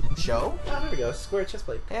show? Oh, there we go. Square chest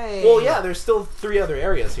plate. Hey. Well, yeah, there's still 3 other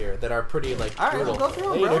areas here that are pretty, like, All right, brutal. we'll go through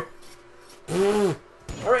them, bro.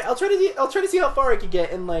 All right, I'll try to see how far I can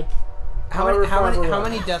get in, like, How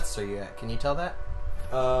many deaths are you at? Can you tell that?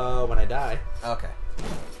 When I die. Okay.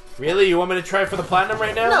 Really? You want me to try for the platinum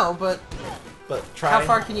right now? No, but try. how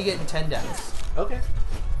far can you get in 10 deaths? Okay.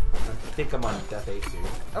 I think I'm on death 8, dude.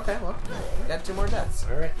 Okay, well, you got 2 more deaths.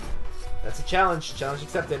 All right. That's a challenge. Challenge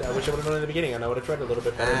accepted. I wish I would have known in the beginning, and I would have tried a little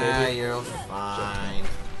bit better, maybe. You're fine.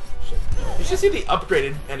 Shit. You should see the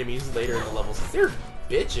upgraded enemies later in the levels. They're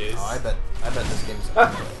bitches. Oh, I bet this game's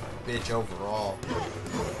a bitch overall.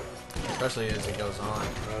 Especially as it goes on.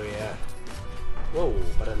 Oh, yeah. Whoa,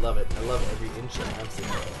 but I love it. I love every inch of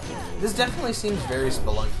it. This definitely seems very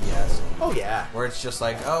Spelunky-esque. Oh, yeah. Where it's just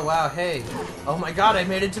like, oh wow, hey, oh my god, I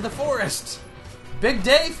made it to the forest! Big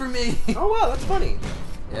day for me! Oh, wow, that's funny.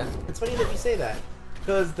 Yeah. It's funny that you say that.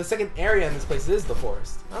 Because the second area in this place is the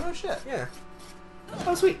forest. Oh no shit. Yeah.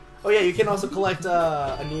 Oh, sweet. Oh, yeah, you can also collect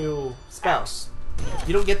a new spell.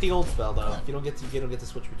 You don't get the old spell, though. You don't get to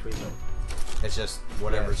switch between them. It's just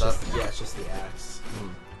whatever's up. It's just the axe.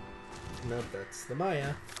 Nope, that's the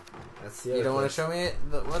Maya. That's the other You don't want to show me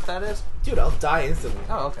what that is? Dude, I'll die instantly.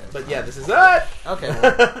 Oh, okay. But yeah, this is it! Okay.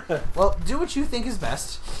 Well, do what you think is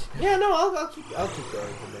best. Yeah, no, I'll keep going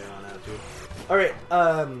from there on out, dude. Alright,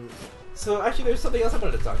 so actually there's something else I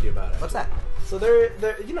wanted to talk to you about. What's that? So there,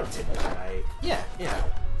 you know Tinder, right? Yeah.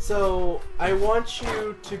 So I want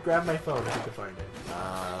you to grab my phone if you can find it.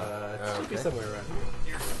 It should be somewhere around here.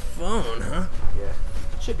 Your phone, huh? Yeah.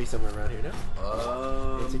 It should be somewhere around here, no?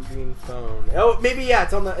 It's a green phone. Oh, maybe yeah,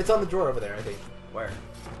 it's on the drawer over there, I think. Where?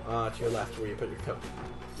 To your left where you put your coat.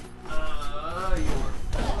 Your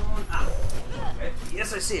phone. Okay.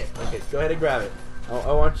 Yes, I see it. Okay, go ahead and grab it.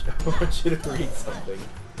 I want you to read something.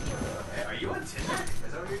 Okay, are you on Tinder?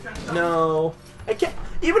 Is that what you're trying to tell me? No. I can't.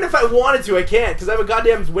 Even if I wanted to, I can't, because I have a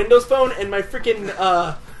goddamn Windows phone and my freaking,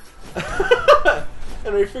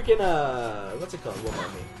 what's it called? What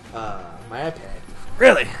about me? My iPad.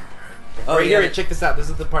 Really? Oh, right here, check this out. This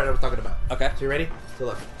is the part I was talking about. Okay. So you ready? So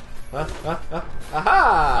look. Aha!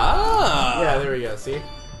 Ah! Yeah, there we go, see?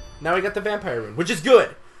 Now we got the vampire rune, which is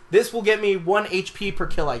good. This will get me 1 HP per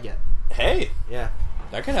kill I get. Hey, Yeah.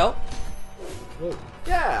 that could help. Whoa.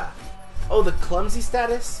 Yeah. Oh, the clumsy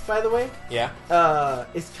status, by the way, Yeah.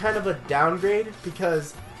 is kind of a downgrade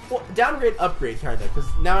because, well, downgrade, upgrade, kind of, because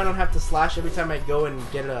now I don't have to slash every time I go and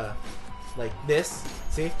get a, like this.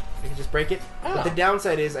 See? I can just break it. Oh. But the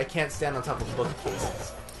downside is I can't stand on top of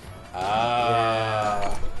bookcases.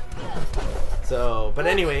 Ah. So, but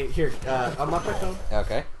anyway, here, unlock my phone.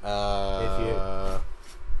 Okay.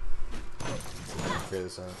 Figure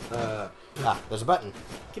this out. There's a button.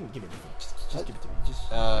 Give me the phone. Just give it to me.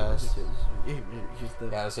 Here's the...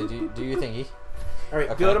 Yeah, so do your thingy. Alright,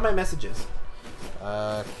 Okay. go to my messages.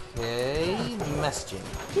 Okay, messaging.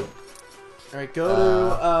 Alright, go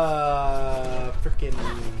to, frickin'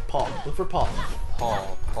 Paul. Look for Paul.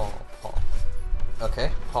 Paul.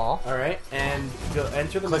 Okay, Paul. Alright, and go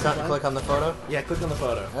enter the message line. Click on the photo. Yeah, click on the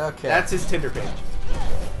photo. Okay. That's his Tinder page.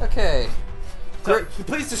 Okay. So,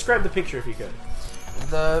 please describe the picture if you could.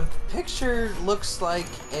 The picture looks like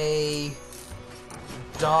a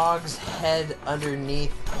dog's head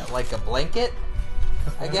underneath like a blanket,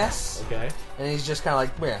 I guess. Okay. And he's just kind of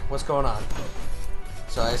like, yeah, what's going on?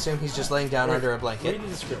 So I assume he's just laying down under a blanket. Read the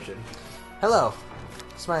description. Hello.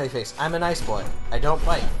 Smiley face. I'm a nice boy. I don't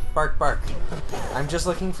bite. Bark, bark. I'm just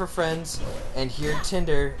looking for friends, and here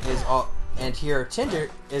Tinder is all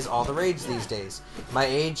the rage these days. My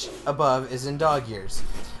age above is in dog years.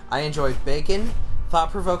 I enjoy bacon,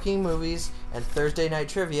 thought-provoking movies, and Thursday night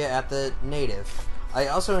trivia at the Native. I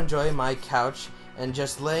also enjoy my couch and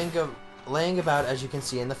just laying about, as you can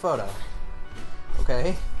see in the photo.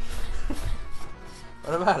 Okay.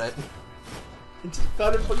 What about it? I just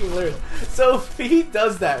found it fucking hilarious. So he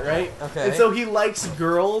does that, right? Okay. And so he likes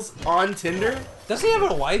girls on Tinder. Does he have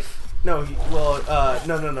a wife? No, no,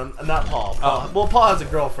 not Paul. Well, Paul has a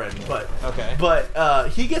girlfriend, but Okay. But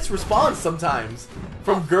he gets response sometimes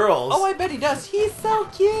from girls. Oh, I bet he does. He's so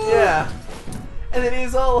cute. Yeah. And then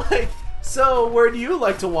he's all like, "So, where do you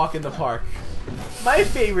like to walk in the park?" My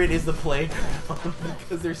favorite is the playground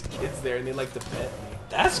because there's kids there and they like to pet me.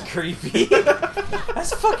 That's creepy.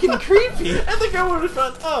 That's fucking creepy. And the girl would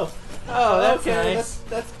respond, "Oh, that's okay, nice.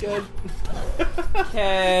 that's good."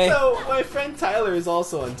 Okay. So my friend Tyler is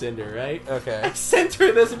also on Tinder, right? Okay. I sent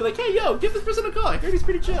her this and be like, "Hey, yo, give this person a call. I heard he's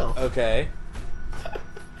pretty chill." Okay.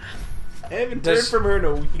 I haven't heard from her in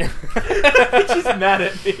a week. She's mad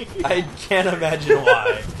at me. I can't imagine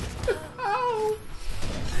why. Ow.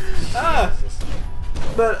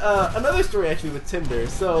 But another story actually with Tinder.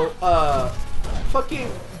 So, fucking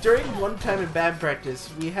during one time in band practice,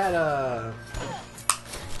 we had to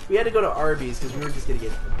go to Arby's because we were just gonna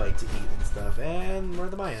get a bite to eat and stuff. And we're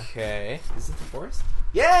in the Maya. Okay. Is it the forest?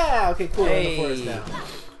 Yeah. Okay. Cool. Hey. We're in the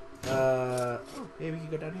forest now. Maybe we can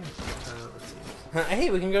go down here. Let's see. Hey,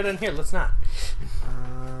 we can go down here. Let's not.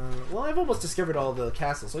 Well, I've almost discovered all the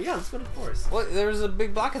castles, so yeah, let's go to the forest. Well, there was a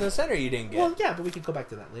big block in the center you didn't get. Well, yeah, but we can go back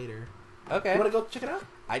to that later. Okay. You want to go check it out?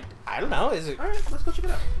 I don't know. Is it? All right, let's go check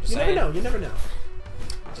it out. Just You never saying. know. You never know.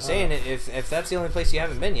 Just saying, if that's the only place you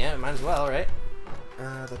haven't been yet, might as well, right?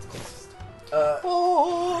 That's closest.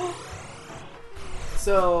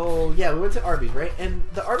 So yeah, we went to Arby's, right? And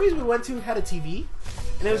the Arby's we went to had a TV,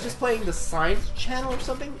 and it was just playing the Science Channel or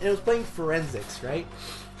something, and it was playing forensics, right?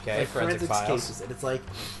 Okay, Like forensic files. cases, and it's like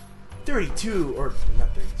 32 or not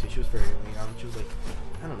 32. She was very young. She was like,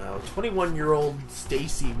 I don't know, 21-year-old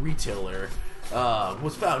Stacy retailer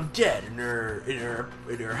was found dead in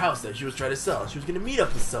her house that she was trying to sell. She was going to meet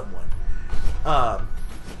up with someone.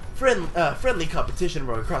 Friendly competition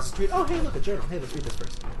rolling across the street. Oh, hey, look, a journal. Hey, let's read this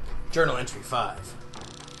first. Journal entry 5.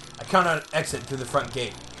 I cannot exit through the front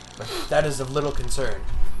gate, but that is of little concern.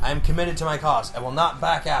 I am committed to my cause. I will not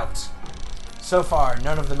back out. So far,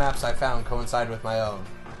 none of the maps I found coincide with my own.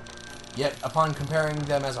 Yet, upon comparing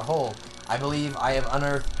them as a whole, I believe I have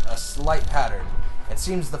unearthed a slight pattern. It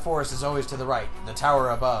seems the forest is always to the right, the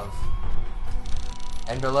tower above.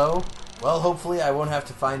 And below? Well, hopefully I won't have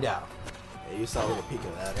to find out. Yeah, you saw a little peek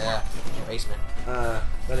of that. Yeah, basement.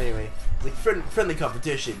 But anyway, it's like friendly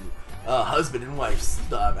competition. Husband and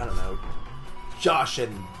wife, I don't know, Josh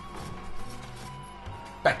and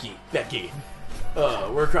Becky.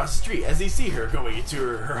 We're across the street as they see her going into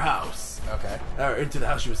her house. Okay. Or into the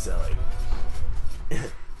house she was selling.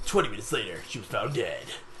 20 minutes later, she was found dead.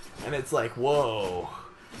 And it's like, whoa.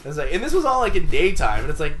 It's like, and this was all like in daytime, and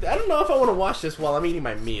it's like, I don't know if I want to watch this while I'm eating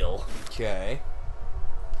my meal. Okay.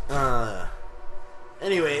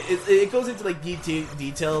 Anyway, it goes into like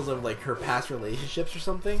details of like her past relationships or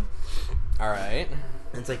something. All right.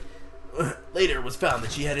 And it's like, later it was found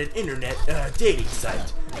that she had an internet dating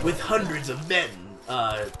site with hundreds of men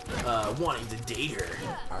wanting to date her.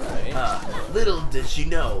 Alright. Little did she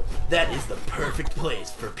know that is the perfect place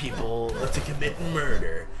for people to commit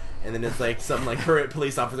murder. And then it's like some like current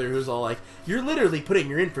police officer who's all like, you're literally putting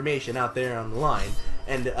your information out there on the line,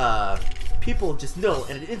 and people just know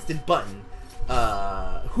at an instant button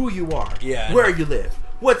who you are, where you live,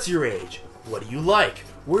 what's your age, what do you like,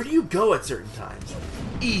 where do you go at certain times.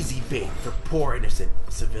 Easy bait for poor innocent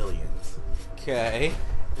civilians. Okay.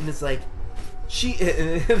 And it's like,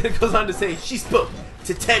 and it goes on to say she spoke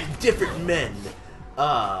to 10 different men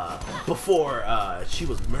before she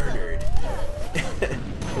was murdered.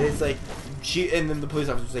 And it's like, and then the police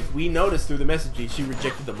officer's like, we noticed through the messaging she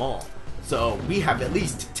rejected them all. So we have at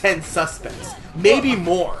least 10 suspects, maybe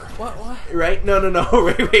more. What? Right? No.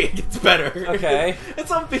 Wait, it gets better. Okay. And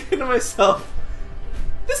so I'm thinking to myself,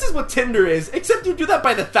 this is what Tinder is, except you do that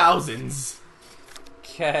by the thousands.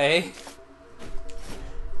 Okay.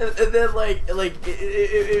 And then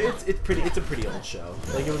it's a pretty old show.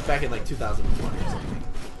 Like it was back in like 2001 or something.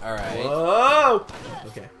 All right. Whoa.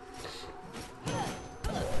 Okay.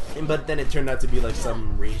 But then it turned out to be like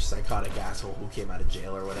some rage psychotic asshole who came out of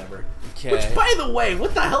jail or whatever. Okay. Which, by the way,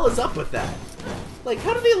 what the hell is up with that? Like,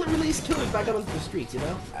 how do they release killers back out onto the streets? You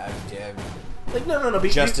know? Like, no.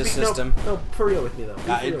 Justice system. No, for real with me though.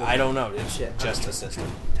 I don't know. It's Shit. justice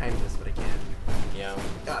system. Time this, but I can't. Yeah.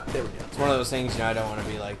 There we go. It's one of those things. I don't want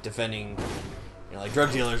to be like defending, like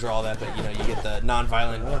drug dealers or all that, but you get the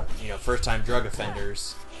non-violent, first-time drug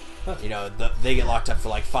offenders. They get locked up for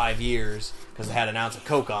like 5 years because they had an ounce of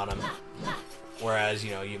coke on them. Whereas,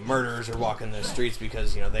 you murderers are walking the streets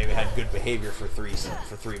because, they had good behavior for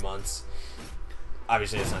 3 months.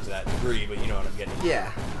 Obviously, it's not to that degree, but you know what I'm getting.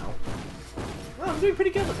 Yeah. Well, I'm doing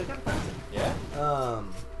pretty good. Look, I got a thousand. Yeah.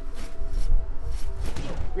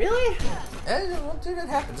 Really? Well, dude, it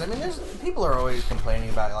happens. I mean, people are always complaining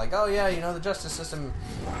about it, like, oh yeah, the justice system,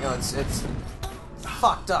 it's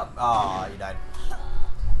fucked up. Oh, you died.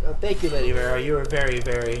 Well, thank you, Lady Vera. You were very,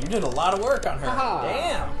 very. You did a lot of work on her. Aha.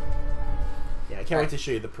 Damn. Yeah, I can't wait to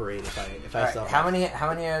show you the parade if I saw. How many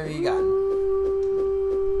have you got?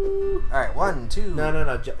 All right, 1, 2. No.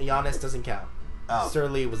 Giannis doesn't count. Oh. Sir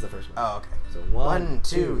Lee was the first one. Oh, okay. So 1,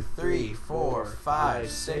 2, 3, 4, 5,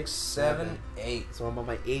 6, 7, 8. So I'm on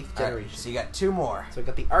my 8th generation. Right, so you got 2 more. So I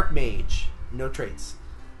got the Archmage, no traits.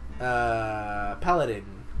 Paladin,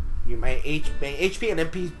 my HP and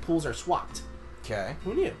MP pools are swapped. Okay.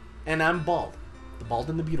 Who knew? And I'm bald, the bald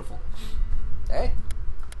and the beautiful. Hey.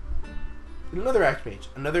 Another Archmage,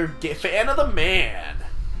 another fan of the man,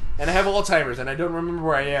 and I have Alzheimer's and I don't remember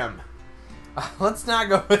where I am. Let's not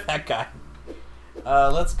go with that guy.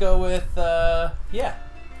 Let's go with yeah.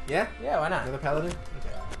 Yeah? Yeah, why not? Another Paladin?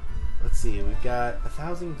 Okay. Let's see, we've got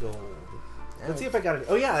 1,000 gold. Let's see if I got it.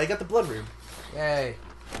 Oh yeah, I got the Blood Room. Yay.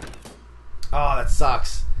 Oh, that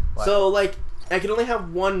sucks. What? So, like, I can only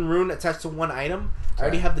have one rune attached to one item. I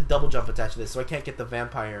already have the double jump attached to this, so I can't get the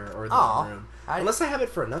Vampire or the rune. Unless I have it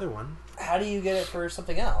for another one. How do you get it for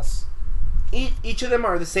something else? Each of them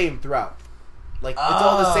are the same throughout. Like, it's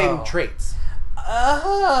all the same traits.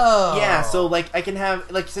 Oh. Yeah, so, like, I can have,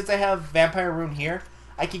 like, since I have Vampire rune here,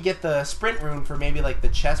 I could get the Sprint rune for maybe, like, the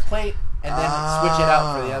chest plate, and then switch it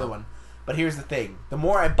out for the other one. But here's the thing. The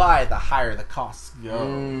more I buy, the higher the cost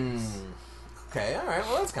goes. Okay, alright,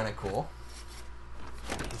 well, that's kind of cool.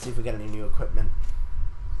 Let's see if we got any new equipment.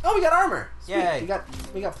 Oh, we got armor! Sweet. Yay.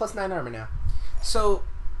 We got +9 armor now. So,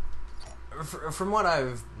 from what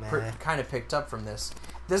I've Nah. kind of picked up from this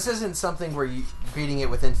isn't something where beating it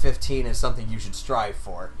within 15 is something you should strive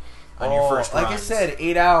for on your first like I runs. said,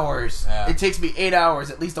 8 hours. Yeah. It takes me 8 hours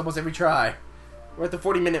at least almost every try. We're at the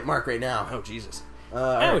 40-minute mark right now. Oh, Jesus.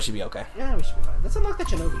 Alright. We should be okay. Yeah, we should be fine. Let's unlock the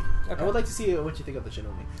Shinobi. Okay. I would like to see what you think of the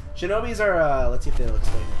Shinobi. Shinobis are, let's see if they'll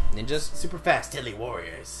explain it. Ninjas? Super fast, deadly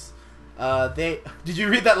warriors. Did you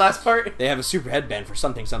read that last part? They have a super headband for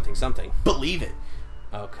something, something, something. Believe it.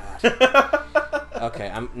 Oh, God.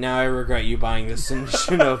 Okay, now I regret you buying this in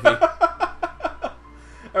Shinobi.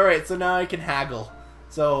 Alright, so now I can haggle.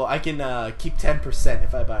 So I can keep 10%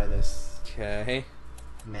 if I buy this. Okay.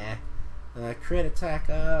 Meh. Crit attack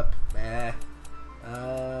up. Meh.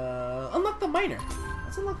 Unlock the miner.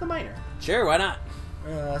 Let's unlock the miner. Sure, why not?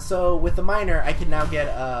 So with the miner, I can now get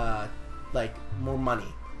like more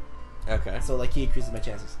money. Okay. So like he increases my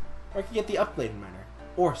chances. Or I can get the upgraded miner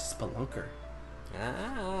or Spelunker,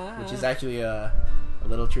 which is actually a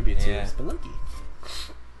little tribute to Spelunky.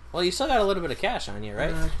 Well, you still got a little bit of cash on you,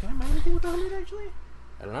 right? Can I buy anything with 100 actually?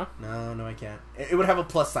 I don't know. No, I can't. It would have a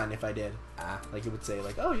plus sign if I did. Like it would say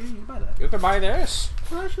like, oh, you can buy that. You can buy this.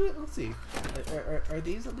 Well, actually, let's see. Are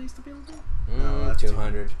these at least available? No, that's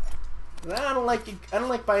 200. I don't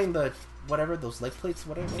like buying the whatever those leg plates.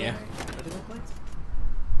 Whatever. Yeah. Are they leg plates?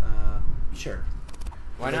 Sure.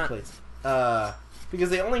 Why Leg not? plates. Because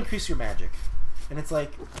they only increase your magic, and it's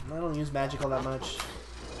like I don't use magic all that much.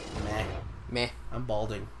 Meh. I'm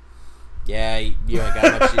balding. Yeah, you ain't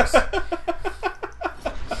got much use.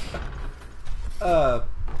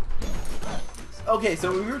 Okay,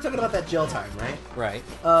 so we were talking about that jail time, right? Right.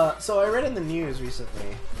 So I read in the news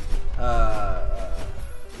recently,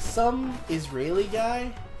 some Israeli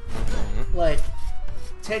guy, like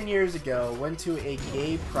 10 years ago, went to a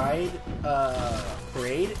gay pride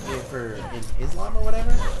parade in Islam or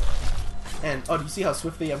whatever. And do you see how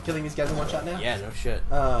swiftly I'm killing these guys in one shot now? Yeah, no shit.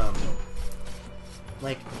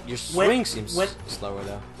 Like Your swing seems slower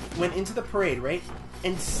though. went into the parade, right,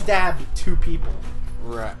 and stabbed 2 people.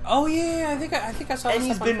 Right. Oh yeah, I think I saw. And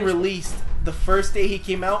he's been released. The first day he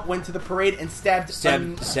came out, went to the parade and stabbed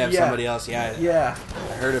somebody else. Yeah. Yeah.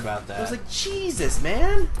 I heard about that. I was like, Jesus,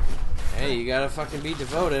 man. Hey, you gotta fucking be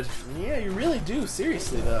devoted. Yeah, you really do.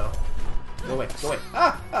 Seriously, though. Go away. Go away.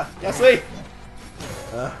 Yes, wait.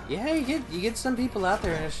 Yeah, you get some people out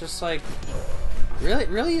there, and it's just like,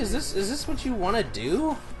 really, is this what you want to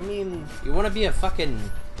do? I mean, You want to be a fucking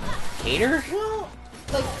hater? well,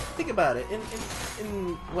 like, think about it.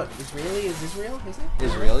 In what, Israeli? Is Israel? Is it?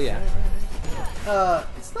 Israel, yeah.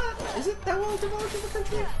 It's not. Is it that well developed in the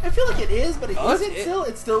country? I feel like it is, but is it still?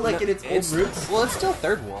 It's still like in its old roots. Well, it's still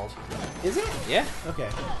third world. Is it? Yeah. Okay.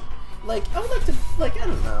 Like, I would like to, like, I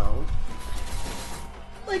don't know.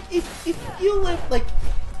 Like, if you live, like,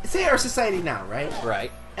 say our society now, right?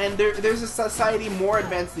 Right. And there's a society more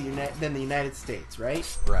advanced than the United States, right?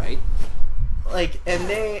 Right. Like,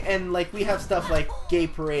 and like, we have stuff like gay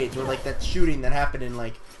parades, or like that shooting that happened in,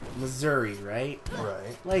 like, Missouri, right?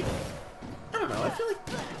 Right. Like, I don't know, I feel like,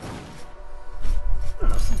 I don't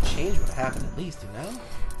know, some change would happen at least, you know?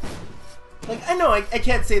 Like, I know, I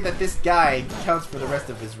can't say that this guy counts for the rest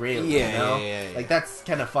of Israel, you know? Yeah. Like, that's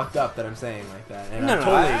kind of fucked up that I'm saying like that. And No, I'm no,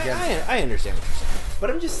 totally against it. I understand what you're saying. But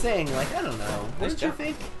I'm just saying, like, I don't know. Nice Don't you job.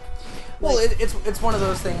 think? Well, it's one of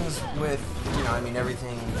those things with, you know, I mean,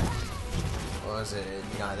 everything, what was it,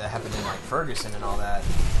 you know, that happened in, like, Ferguson and all that,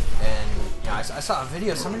 and, you know, I saw a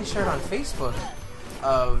video somebody shared on Facebook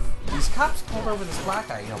of these cops pulled over this black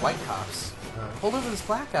guy, you know, white cops, pulled over this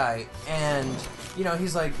black guy, and, you know,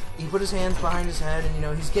 he's like, he put his hands behind his head, and, you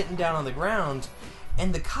know, he's getting down on the ground,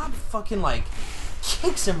 and the cop fucking, like,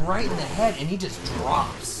 kicks him right in the head, and he just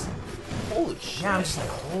drops. Holy shit. Yeah, I'm just like,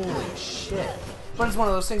 holy shit. But it's one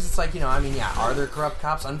of those things, it's like, you know, I mean, yeah, are there corrupt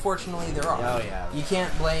cops? Unfortunately, there are. Oh, yeah. You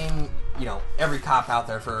can't blame, you know, every cop out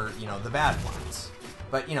there for, you know, the bad ones.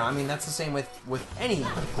 But, you know, I mean, that's the same with any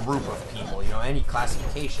group of people, you know, any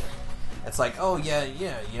classification. It's like, oh, yeah,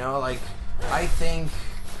 you know, like, I think,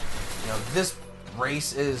 you know, this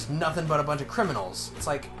race is nothing but a bunch of criminals. It's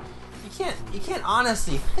like, you can't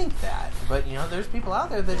honestly think that. But, you know, there's people out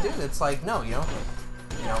there that do. It's like, no, you know,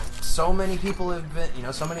 so many people have been, you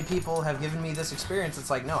know, so many people have given me this experience. It's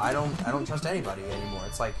like, no, I don't trust anybody anymore.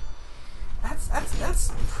 It's like,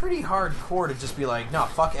 that's pretty hardcore to just be like, no,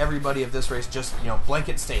 fuck everybody of this race, just, you know,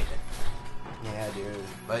 blanket statement. Yeah, dude.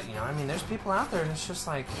 But, you know, I mean, there's people out there and it's just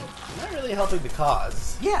like, Not really helping the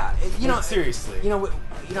cause. yeah, you know, seriously. You know,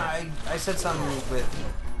 I said something with,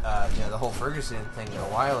 you know, the whole Ferguson thing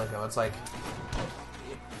a while ago. It's like,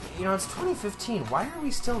 you know, it's 2015. Why are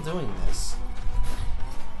we still doing this?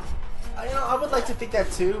 I would like to think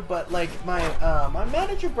that too, but like my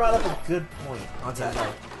manager brought up a good point. What's that?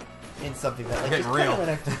 In something that like Getting it's real. kind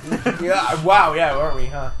of yeah. Wow. Yeah. Aren't we?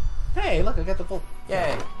 Huh? Hey, look! I got the full.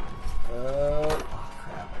 Yay. Oh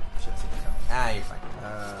crap! I should have seen it coming. Ah, you're fine.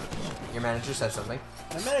 Your manager said something.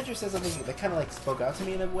 My manager said something that kind of like spoke out to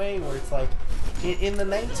me in a way where it's like, in the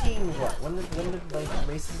 19 what? When did like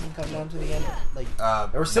racism come down to the end? Like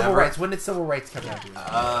or civil never. rights? When did civil rights come down to the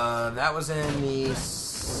end? That was in the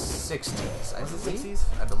 60s. I Was it believe.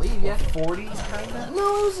 60s? I believe, yeah. 40s kind of.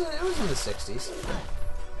 No, it was in the 60s.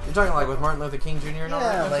 You're talking like with Martin Luther King Jr. and all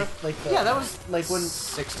that Yeah, kind of like stuff? Yeah, that was like when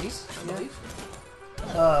 60s, I believe.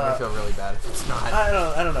 uh, I feel really bad if it's not.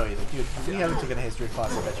 I don't know either, dude. We haven't taken a history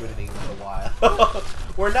class about you anything in a while.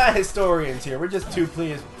 We're not historians here. We're just two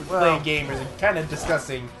playing gamers and kind of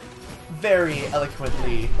discussing very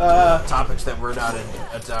eloquently. Topics that we're not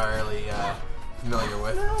entirely familiar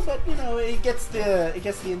with. No, but you know, it gets the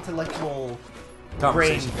intellectual brain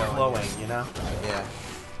Conversation going, flowing. yes. You know. Yeah.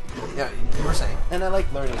 Yeah, you were saying. And I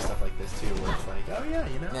like learning stuff like this too, where it's like, oh yeah,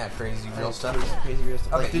 you know. Yeah, crazy real stuff. Crazy real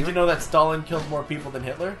stuff. Okay, Like, did you know that Stalin killed more people than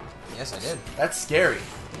Hitler? Yes, I did. That's scary.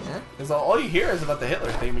 Yeah. Because all you hear is about the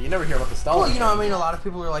Hitler thing, but you never hear about the Stalin. Well, you know, thing. I mean, a lot of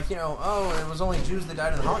people are like, you know, oh, it was only Jews that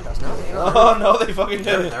died in the Holocaust. No, you know, Oh no, they fucking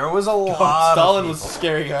did it. there was a lot. Stalin of was a people.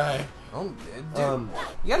 scary guy. Oh, dude,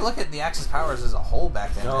 you gotta look at the Axis powers as a whole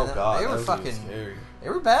back then. Oh man. god, they were that was fucking. scary. They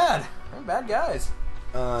were bad. They were bad guys.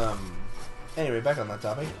 Anyway, back on that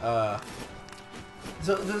topic.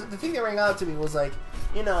 So the thing that rang out to me was like,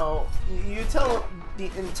 you know, you tell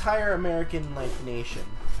the entire American like nation,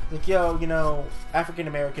 like, yo, you know, African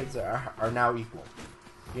Americans are now equal.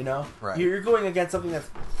 You know, Right. You're going against something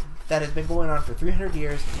that has been going on for 300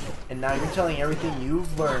 years, and now you're telling everything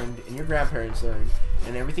you've learned and your grandparents learned,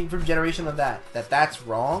 and everything from generation of that's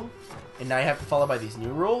wrong, and now you have to follow by these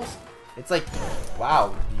new rules. It's like,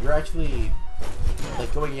 wow, you're actually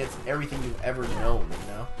like going against everything you've ever known. You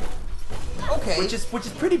know. Okay. Which is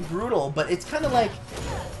pretty brutal, but it's kind of like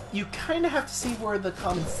you kind of have to see where the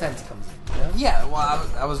common sense comes in. You know? Yeah, well,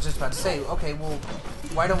 I was just about to say, okay, well,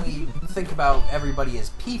 why don't we think about everybody as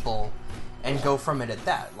people and go from it at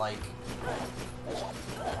that? Like,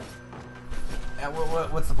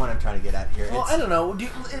 what's the point I'm trying to get at here? Well, I don't know.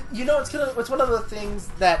 You know, it's one of the things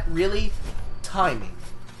that really timing.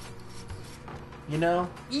 You know?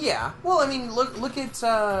 Yeah. Well, I mean, look at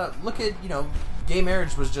you know, gay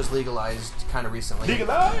marriage was just legalized kind of recently.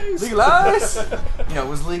 Legalize. You know, it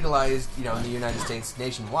was legalized, you know, in the United States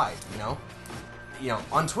nationwide. You know,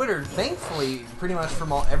 on Twitter, thankfully, pretty much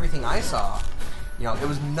from everything I saw, you know, it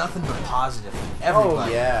was nothing but positive from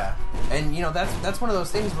everybody. Oh yeah. And you know, that's one of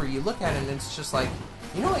those things where you look at it and it's just like,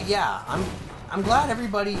 you know what? Yeah, I'm glad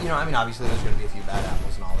everybody. You know, I mean, obviously there's going to be a few bad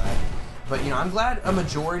apples and all that, but you know, I'm glad a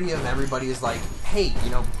majority of everybody is like, hey,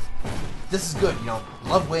 you know, this is good. You know,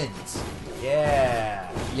 love wins. Yeah.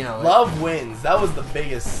 You know, Love wins. That was the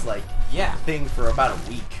biggest yeah, thing for about a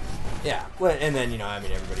week. yeah. Well, and then you know, I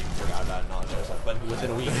mean, everybody forgot about it and all that kind of stuff. But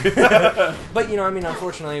Within a week. but you know, I mean,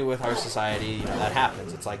 unfortunately, with our society, you know, that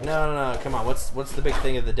happens. It's like, no, come on, what's the big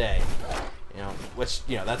thing of the day? You know, which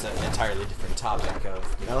you know, that's an entirely different topic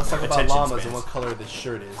of. You know, Now let's talk about attention llamas spans. and what color this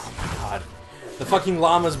shirt is. God. The fucking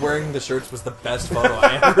llamas wearing the shirts was the best photo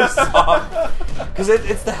I ever saw. Because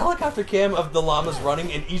it's the helicopter cam of the llamas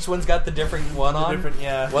running, and each one's got the different one on.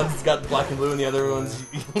 Yeah. One's got black and blue, and the other one's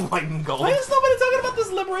white and gold. Why is nobody talking about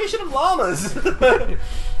this liberation of llamas?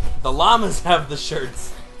 The llamas have the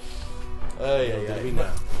shirts.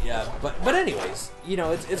 Yeah. Yeah, but anyways, you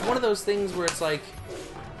know, it's one of those things where it's like,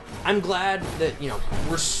 I'm glad that, you know,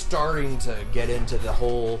 we're starting to get into the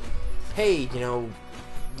whole, hey, you know,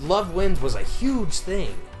 love wins was a huge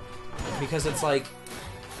thing. Because it's like,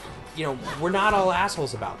 you know, we're not all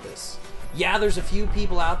assholes about this. Yeah, there's a few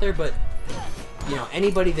people out there, but, you know,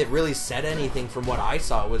 anybody that really said anything from what I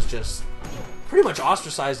saw was just pretty much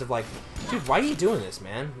ostracized of like, dude, why are you doing this,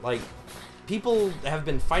 man? Like, people have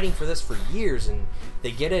been fighting for this for years, and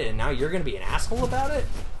they get it, and now you're going to be an asshole about it?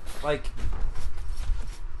 Like,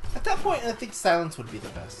 At that point, I think silence would be the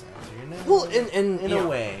best answer, you know? well, in In a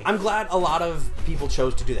way. I'm glad a lot of people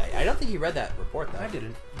chose to do that. I don't think you read that report, though. I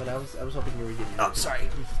didn't, but I was hoping you were getting. Oh, sorry.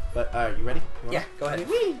 But you ready? You Yeah, go ahead.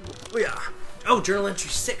 Whee! Yeah. Oh, journal entry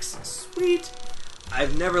 6. Sweet.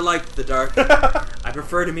 I've never liked the dark. I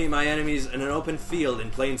prefer to meet my enemies in an open field in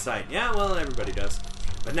plain sight. Yeah, well, everybody does.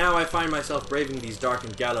 But now I find myself braving these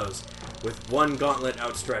darkened gallows, with one gauntlet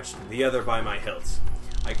outstretched, the other by my hilts.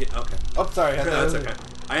 Okay. Oh, sorry. That's okay.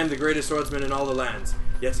 I am the greatest swordsman in all the lands,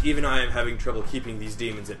 yet even I am having trouble keeping these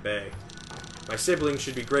demons at bay. My siblings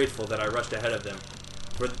should be grateful that I rushed ahead of them.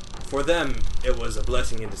 For them, it was a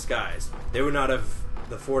blessing in disguise. They would not have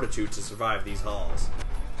the fortitude to survive these halls.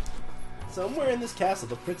 Somewhere in this castle,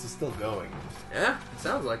 the prince is still going. Yeah, it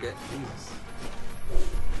sounds like it. Jesus.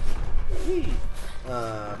 Whee.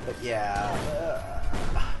 But yeah,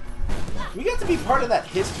 we got to be part of that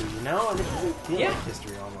history, you know? And it doesn't feel Yeah. like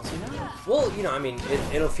history almost, you know? Well, you know, I mean,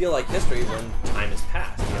 it'll feel like history when time has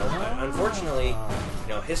passed. You know, unfortunately, you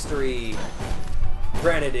know, history,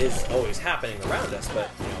 granted, is always happening around us, but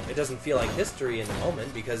you know, it doesn't feel like history in the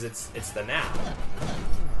moment because it's the now.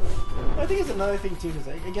 I think it's another thing too, because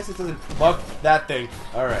I guess it doesn't. Fuck that thing.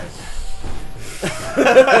 All right.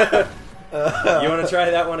 You want to try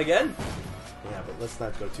that one again? Yeah, but let's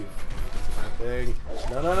not go too. Thing.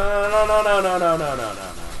 No.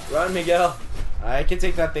 Run, Miguel. I can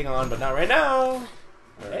take that thing on, but not right now.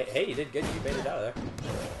 Hey, you did good. You made it out of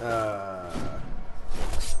there.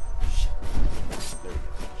 Shit.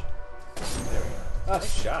 There we go.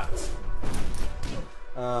 Nice shots.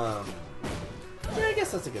 Yeah, I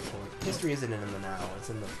guess that's a good point. History isn't in the now; it's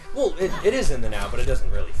in the. Well, it is in the now, but it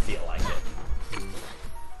doesn't really feel like it.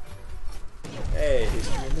 Hey,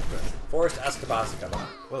 History in the present. Forrest Azkaban. Come on.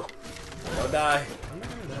 Whoa. Don't die. I'm not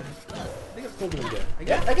gonna die. I think I'm still doing good. I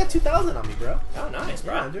got 2,000 on me, bro. Oh, nice,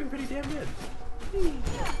 bro. Yeah, I'm doing pretty damn good.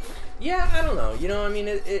 Yeah, I don't know. You know, I mean,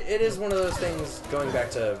 it is one of those things, going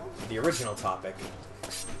back to the original topic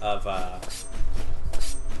of,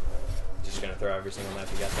 just gonna throw every single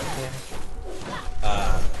knife you got there.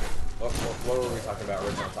 What were we talking about,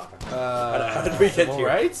 original topic? How did we get civil here?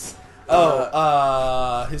 rights?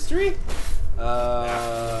 History?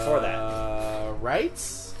 Before that.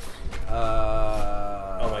 Rights?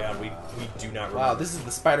 Oh my god, we do not remember. Wow, this is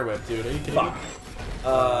the spider web, dude. Are you kidding Fuck. me?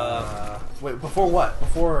 Wait, before what?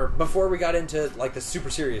 Before we got into, like, the super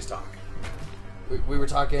serious talk. We were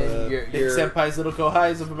talking Big Senpai's Little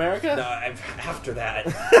Kohais of America? No, after that.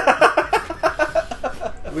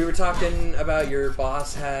 We were talking about your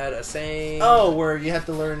boss had a saying. Oh, where you have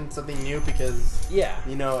to learn something new because, Yeah.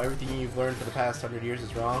 you know, everything you've learned for the past 100 years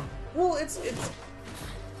is wrong? Well,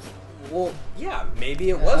 well, yeah, maybe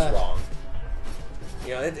it was wrong.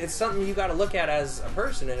 You know, it's something you got to look at as a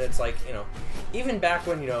person, and it's like, you know, even back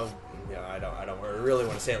when, you know, I don't really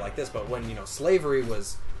want to say it like this, but when, you know, slavery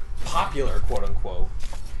was popular, quote unquote,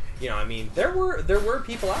 you know, I mean, there were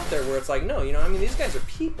people out there where it's like, no, you know, I mean, these guys are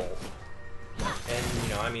people, and you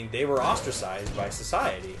know, I mean, they were ostracized by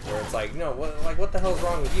society, where it's like, no, what the hell's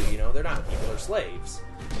wrong with you? You know, they're not people, they're slaves.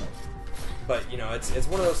 But you know, it's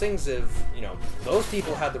one of those things of, you know, those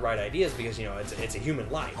people had the right ideas because, you know, it's a human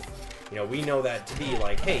life. You know, we know that to be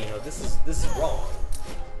like, hey, you know, this is wrong.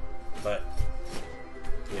 But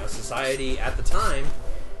you know, society at the time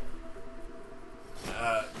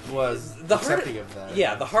Was the accepting of that.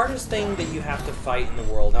 Yeah, the hardest thing that you have to fight in the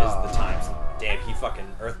world is the times. Damn, he fucking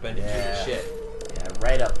earthbended you to shit. Yeah,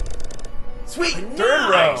 right up. Sweet! Nice. Third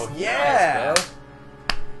row! Nice, Yeah! bro.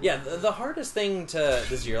 Yeah, the hardest thing to...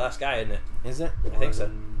 This is your last guy, isn't it? Is it? I think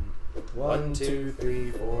so. 1, 2,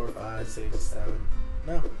 3, 4, 5, 6, 7.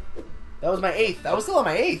 No. That was my 8th. That was still on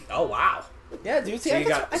my 8th. Oh, wow. Yeah, dude. See, So you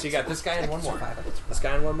got this guy and one more. This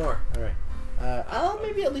guy and one more. Alright. I'll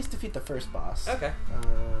maybe at least defeat the first boss. Okay.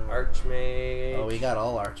 Archmage. Archmage. Oh, we got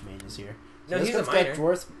all archmages here. No, this he's a one's got minor.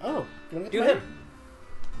 Dwarves. Oh, you want to Do him.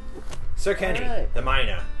 Sir Kenny, Alright. the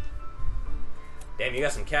miner. Damn, you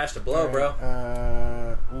got some cash to blow, bro.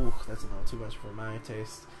 Ooh, that's a little too much for my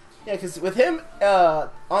taste. Yeah, because with him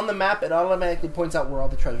on the map, it automatically points out where all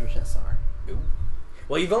the treasure chests are. Ooh.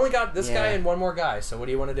 Well, you've only got this guy Yeah. and one more guy, so what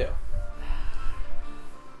do you want to do?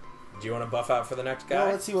 Do you want to buff out for the next guy? Well,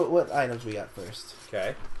 let's see what items we got first.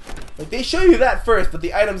 Okay. Like, they show you that first, but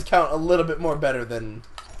the items count a little bit more better than...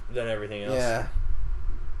 Then everything else. Yeah.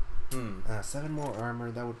 7 7 more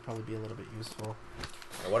armor, that would probably be a little bit useful.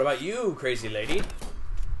 Now, what about you, crazy lady?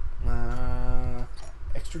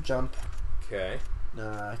 Extra jump. Okay.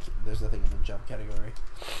 There's nothing in the jump category.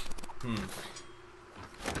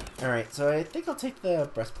 Alright, so I think I'll take the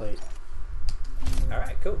breastplate.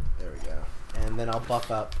 Alright, cool. There we go. And then I'll buff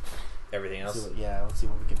up. Everything else. Let's see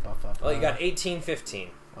what we can buff up. Well, you got 18, 15.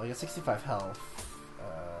 Well, you got 65 health.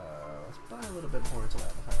 Let's buy a little bit more until I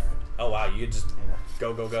have 100. Oh, wow, you just Yeah.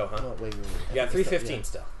 go, huh? Oh, wait. You got 315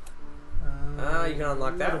 still. You can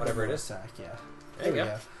unlock that, whatever it is. Sack, yeah. There you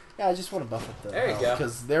go. Yeah, I just want to buff up the There you go.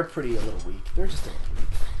 because they're pretty a little weak. They're just a little weak.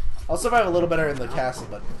 I'll survive a little better in the castle,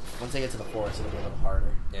 but once I get to the forest, it'll be a little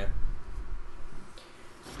harder. Yeah.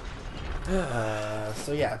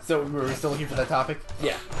 So yeah. So we're still looking for that topic.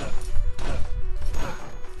 Yeah.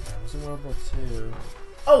 I was in World War II.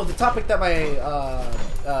 Oh, the topic that my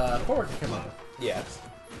coworker came up with Yes.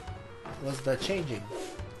 was the changing.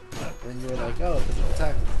 And you were like, oh, because of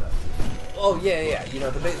attack and stuff. Oh yeah. You know,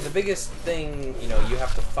 the biggest thing, you know, you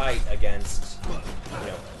have to fight against, you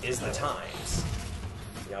know, is the times.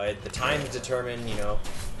 You know, the times determine, you know,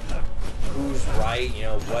 who's right, you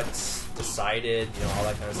know, what's decided, you know, all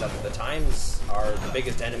that kind of stuff. The times are the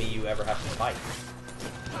biggest enemy you ever have to fight.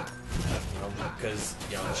 You know, because,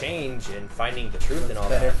 you know, change and finding the truth and all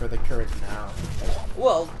better that. for the current now.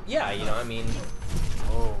 Well, yeah, you know, I mean,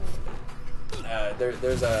 Oh.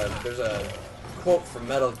 there's a quote from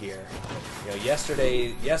Metal Gear. You know,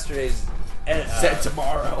 yesterday's Said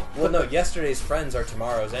tomorrow. well, no, yesterday's friends are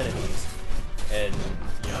tomorrow's enemies, and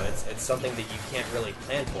you know, it's something that you can't really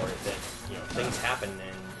plan for. It that, you know, things happen,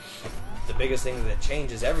 and the biggest thing that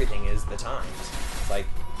changes everything is the times. It's like,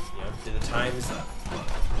 you know, do the times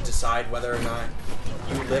decide whether or not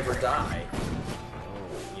you live or die?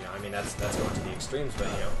 You know, I mean, that's going to the extremes, but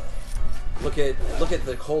you know, look at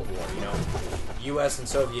the Cold War. You know, U.S. and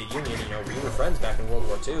Soviet Union. You know, we were friends back in World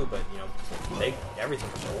War II, but you know, everything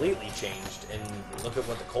completely changed. And look at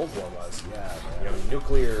what the Cold War was. Yeah. You know,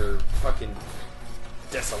 nuclear fucking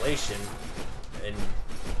desolation and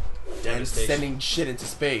And devastation. sending shit into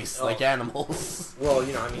space like animals. Well,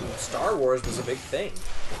 you know, I mean, Star Wars was a big thing.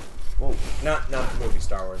 Whoa. Not the movie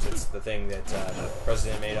Star Wars. It's the thing that the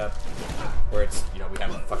president made up, where it's, you know, we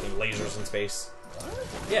have fucking lasers in space.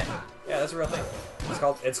 Yeah, that's a real thing.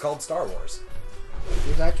 It's called Star Wars.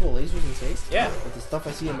 There's actual lasers in space? Yeah. But the stuff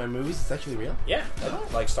I see in my movies is actually real? Yeah,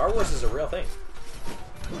 like Star Wars is a real thing.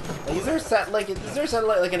 Like, is there a satellite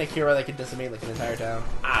like an Akira that could decimate like an entire town?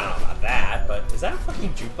 I don't know about that, but is that a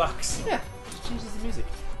fucking jukebox? Yeah. Just changes the music.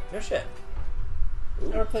 No shit.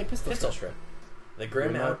 Or play pistol. Pistol Shrimp. The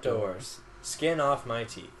Grim Grim Outdoors. Skin off my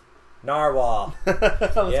teeth. Narwhal.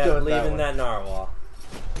 Let's Yeah, go with leaving that. that narwhal.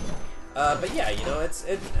 But yeah, you know, it's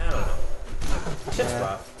I don't know. Shit's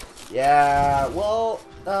rough. Yeah, well,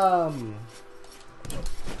 I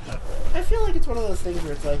feel like it's one of those things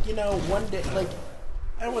where it's like, you know, one day, like,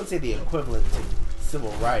 I don't want to say the equivalent to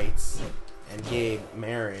civil rights and gay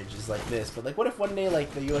marriage is like this, but like, what if one day,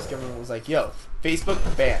 like, the U.S. government was like, yo, Facebook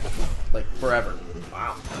banned, like, forever.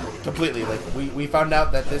 Wow. Completely. Like, we found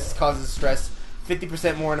out that this causes stress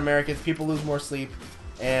 50% more in Americans, people lose more sleep,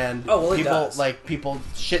 and people,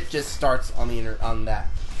 shit just starts on the on that.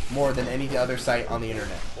 More than any other site on the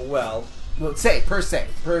internet. Well, Per se,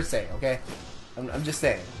 okay? I'm just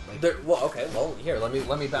saying. Like, here, let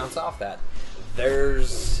me bounce off that.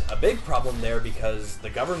 There's a big problem there because the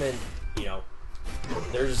government, you know,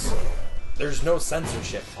 there's no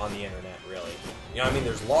censorship on the internet, really. You know, I mean,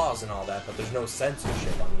 there's laws and all that, but there's no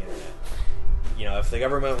censorship on the internet. You know, if the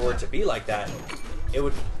government were to be like that, it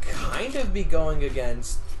would kind of be going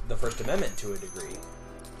against the First Amendment to a degree.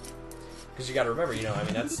 Because you got to remember, you know, I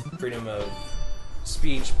mean, that's freedom of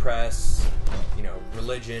speech, press, you know,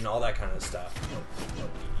 religion, all that kind of stuff.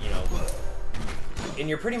 You know, and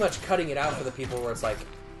you're pretty much cutting it out for the people where it's like,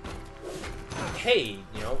 hey,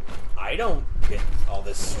 you know, I don't get all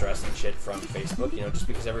this stress and shit from Facebook. You know, just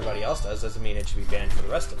because everybody else doesn't mean it should be banned for the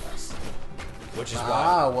rest of us. Which is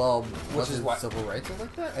why. Which is why civil rights are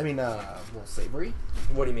like that. I mean, slavery.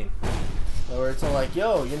 What do you mean? Where it's all like,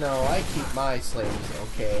 yo, you know, I keep my slaves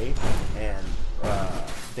okay, and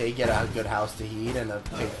they get a good house to heat and a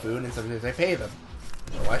good food, and sometimes I pay them.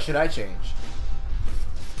 Why should I change?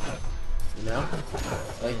 You know,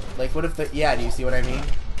 like what if the do you see what I mean?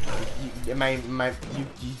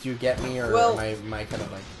 Do you get me, or am I kind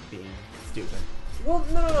of like being stupid? Well,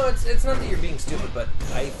 no, it's not that you're being stupid, but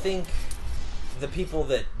I think the people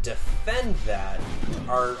that defend that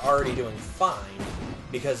are already doing fine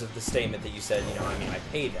because of the statement that you said, you know, I mean, I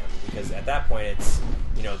pay them. Because at that point, it's,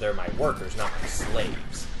 you know, they're my workers, not my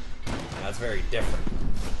slaves. That's very different.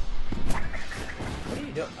 What are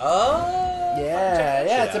you doing? Oh!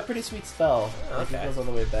 Yeah, it's a pretty sweet spell. Okay. It goes all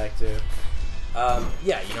the way back to...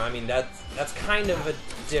 Yeah, you know, I mean, that's kind of a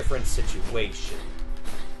different situation.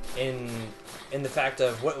 In the fact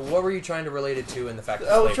of what were you trying to relate it to? In the fact of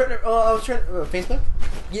I was trying Facebook.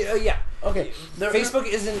 Yeah. Okay. Facebook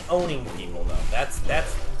isn't owning people though. That's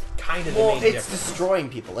kind of the main it's difference. destroying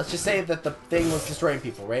people. Let's just say that the thing was destroying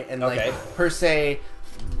people, right? And Okay. like per se,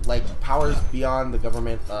 like powers beyond the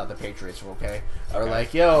government, the Patriots, okay, are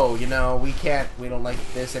like, yo, you know, we don't like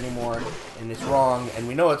this anymore, and it's wrong, and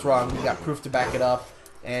we know it's wrong. We got proof to back it up,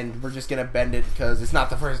 and we're just gonna bend it because it's not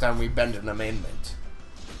the first time we bend an amendment.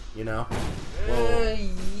 You know?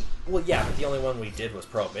 Well, yeah, but the only one we did was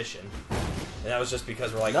Prohibition. And that was just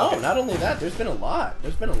because we're like... No, okay. not only that. There's been a lot.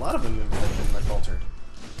 There's been a lot of amendments that have been, like, altered.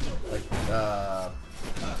 Like,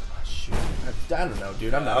 shoot. I don't know,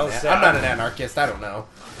 dude. I'm not an anarchist. I don't know.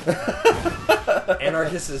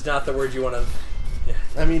 Anarchist is not the word you want to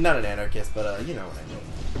I mean, not an anarchist, but you know what I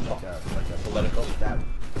mean. Like a Political? That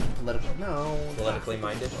political? No. Politically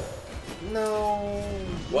minded? No.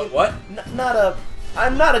 What? Not a.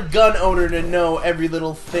 I'm not a gun owner to know every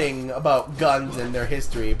little thing about guns and their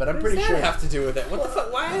history, but I'm What pretty does sure. that have to do with it? What the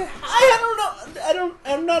fuck? Why? I don't know.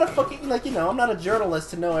 I'm not a fucking I'm not a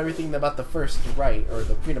journalist to know everything about the first right or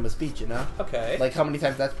the freedom of speech. You know. Okay. Like how many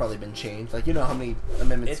times that's probably been changed. Like you know how many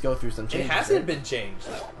amendments go through some It changes. hasn't right? been changed.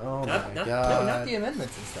 Oh Not- my not- god. no, not the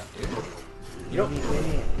amendments and stuff, dude. You know,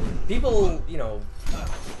 people,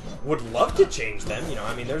 would love to change them.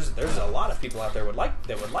 I mean, there's a lot of people out there would like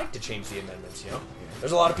to change the amendments.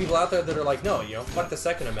 There's a lot of people out there that are like, no, fuck the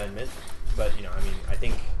Second Amendment. But I mean, I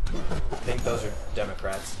think those are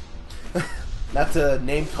Democrats. Not to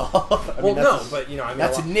name call. Well, no, but I mean,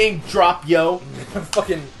 that's a name drop, yo. I'm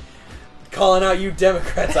fucking calling out you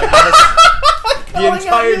Democrats, I guess. The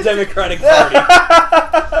entire Democratic Party.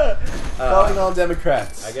 Calling all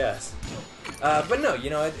Democrats. I guess. But no,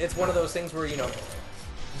 it's one of those things where,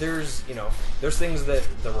 there's things that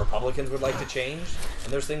the Republicans would like to change,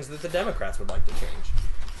 and there's things that the Democrats would like to change.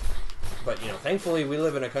 But, thankfully we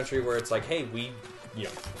live in a country where it's like, hey, we,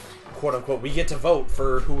 quote unquote, we get to vote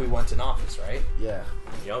for who we want in office, right? Yeah.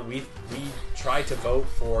 We try to vote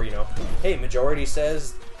for, hey, majority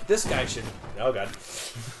says this guy should, oh god.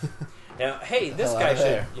 Now, hey, this guy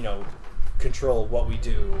should, control what we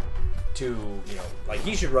do to, like,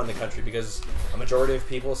 he should run the country because a majority of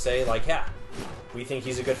people say, like, yeah, we think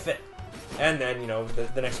he's a good fit. And then,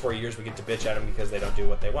 the next 4 years we get to bitch at him because they don't do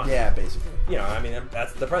what they want. Yeah, basically. I mean,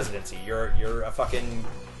 that's the presidency. You're a punching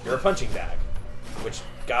bag. Which,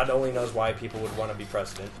 God only knows why people would want to be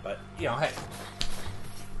president, but, hey.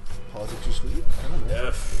 Politics are sweet? I don't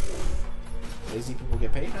know. Lazy people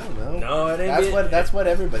get paid? I don't know. No, it ain't. That's what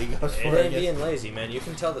everybody goes for. It ain't being lazy, man. You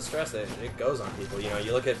can tell the stress that it goes on people.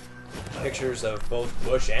 You look at pictures of both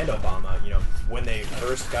Bush and Obama, when they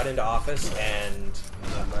first got into office and,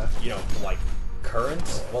 like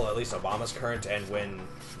current, well, at least Obama's current, and when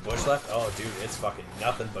Bush left, oh, dude, it's fucking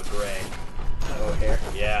nothing but gray. Oh, hair?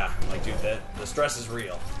 Yeah, like, dude, the stress is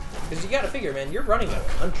real. Because you gotta figure, man, you're running a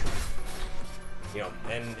country.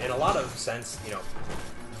 And in a lot of sense,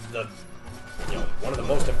 one of the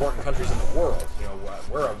most important countries in the world.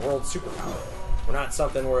 We're a world superpower. We're not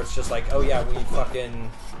something where it's just like, oh yeah, we fucking.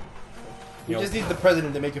 You just need the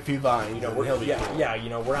president to make a few vines. We're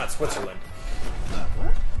not Switzerland.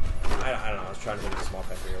 What? I don't know. I was trying to think of a small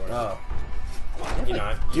country or whatever.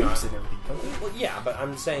 Oh. Dukes and everything. Don't they? Well, yeah, but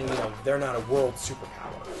I'm saying they're not a world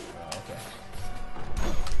superpower. Oh, okay.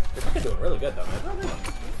 They're fucking doing really good though, man.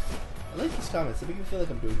 I like these comments. They make me feel like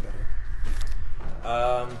I'm doing better.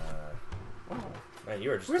 Man, you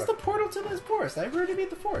were just. Where's the portal to this forest? I've already made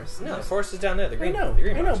the forest. No, the forest is down there. The green. I know, the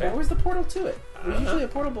green but box, right? where's the portal to it? There's don't usually know. a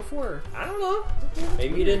portal before. I don't know.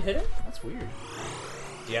 Maybe you didn't hit it. That's weird.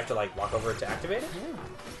 Do you have to like walk over it to activate it? Yeah.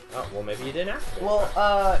 Oh, well, maybe you didn't activate it.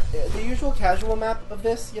 Well, the usual casual map of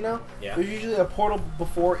this, Yeah. there's usually a portal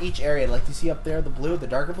before each area. Like you see up there, the blue, the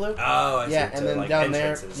darker blue. Oh, I see. Yeah, To, and then like, down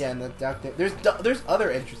entrances. there, and then down there. There's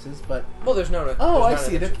other entrances, but Well, there's no. oh, I there's not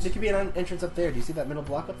see. an There entrance. could be an entrance up there. Do you see that middle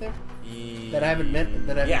block up there? That I haven't met.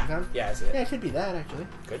 That I haven't found. Yeah, I see it. Yeah, it could be that actually.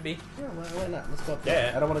 Could be. Yeah, why not? Let's go up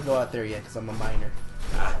there. Yeah. I don't want to go out there yet because I'm a minor.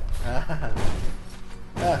 Ah.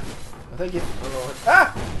 Well, thank you. Oh,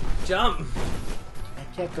 Ah! jump. I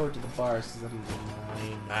can't go to the bars because I'm a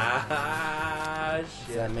minor. Ah, Does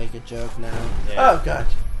shit. that make a joke now? Yeah. Oh god.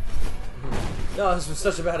 No, this was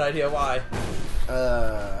such a bad idea. Why?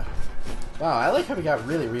 Wow, I like how we got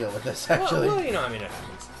really real with this, actually. Well, I mean, it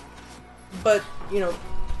happens. But,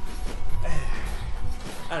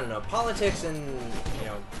 I don't know, politics and,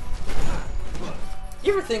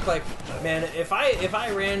 you ever think, like, man, if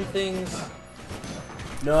I ran things,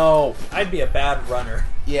 No. I'd be a bad runner.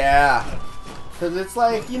 Yeah. Because it's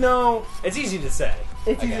like, It's easy to say.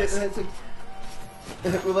 it's I easy. guess.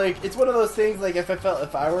 Like, it's one of those things, like, if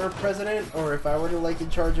I were a president, or if I were to, like, in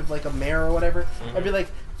charge of, like, a mayor or whatever, I'd be like,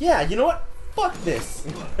 yeah, you know what? Fuck this.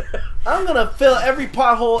 I'm gonna fill every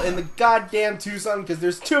pothole in the goddamn Tucson, because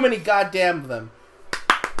there's too many goddamn of them.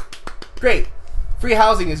 Great. Free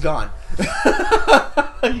housing is gone.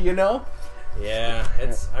 You know? Yeah,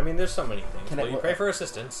 I mean, there's so many things. Can I- Well, you pray for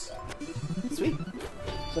assistance. Sweet.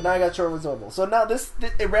 So now I got Charbon's Oval. So now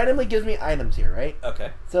it randomly gives me items here, right?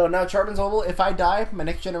 Okay. So now Charbon's Oval, if I die, my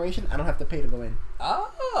next generation, I don't have to pay to go in.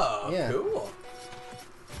 Oh, Yeah. cool.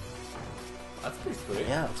 That's pretty sweet.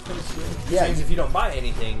 Yeah, it's pretty sweet. Which Yeah, means if you don't buy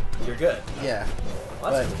anything, you're good. yeah.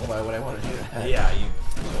 Well, But that's cool. why would I want to do that? Yeah, you.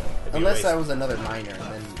 it'd be a Unless I waste. was another minor, then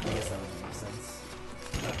I guess that would make sense.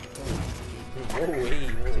 Whoa, hey,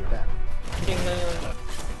 whoa. Take that.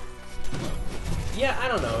 Yeah, I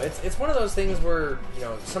don't know. It's one of those things where, you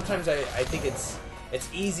know, sometimes I think it's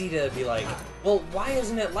easy to be like, well, why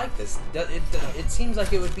isn't it like this? It seems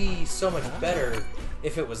like it would be so much better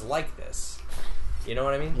if it was like this. You know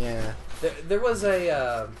what I mean? Yeah. There was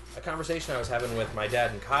a conversation I was having with my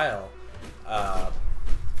dad and Kyle, a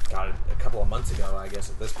couple of months ago, I guess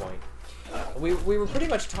at this point. We were pretty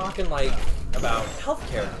much talking like about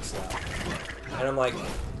healthcare and stuff, and I'm like, you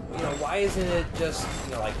know, why isn't it just,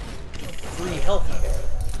 you know, like free healthcare?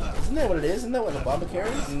 Isn't that what it is? Isn't that what Obamacare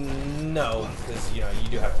is? No, because, you know, you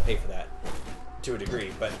do have to pay for that to a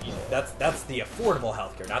degree, but you know, that's the affordable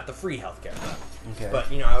healthcare, not the free healthcare. Okay.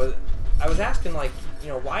 But you know, I was asking, like, you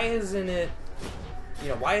know, why isn't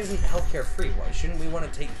healthcare free? Why shouldn't we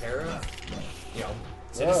want to take care of, you know,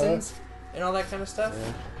 citizens and all that kind of stuff?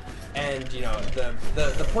 Yeah. And, you know,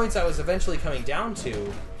 the points I was eventually coming down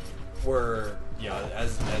to were, you know,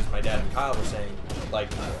 as my dad and Kyle were saying, like,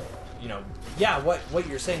 you know, yeah, what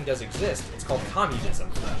you're saying does exist. It's called communism.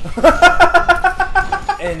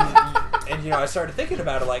 and you know, I started thinking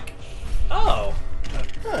about it, like, oh,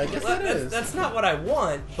 I guess that is. That's not what I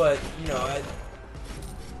want, but, you know,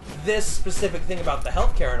 this specific thing about the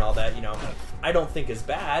healthcare and all that, you know, I don't think is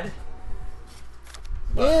bad.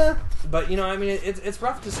 But, yeah. But, you know, I mean, it's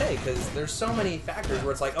rough to say, because there's so many factors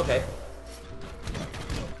where it's like, okay,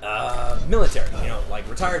 military, you know, like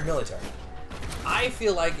retired military. I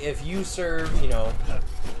feel like if you serve, you know...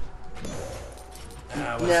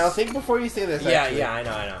 Now, think before you say this, Yeah, actually. yeah, I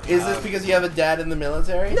know. Is this because you have a dad in the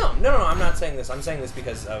military? No, I'm not saying this. I'm saying this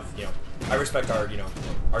because of, you know, I respect our, you know,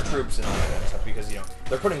 our troops and all that kind of stuff, because, you know,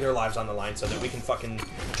 they're putting their lives on the line so that we can fucking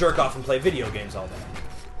jerk off and play video games all day.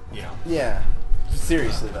 You know? Yeah.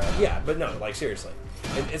 Seriously, though. Yeah, but no, like, seriously.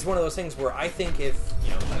 It's one of those things where I think if,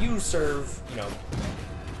 you know, you serve, you know,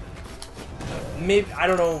 maybe, I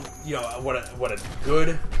don't know, you know, what a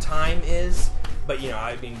good time is, but, you know,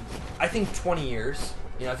 I mean, I think 20 years,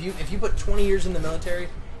 you know, if you put 20 years in the military,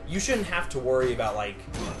 you shouldn't have to worry about, like,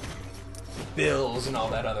 bills and all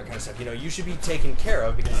that other kind of stuff. You know, you should be taken care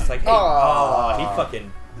of, because it's like, hey, he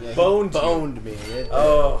fucking boned me. Yeah.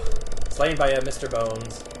 Oh, slain by Mr.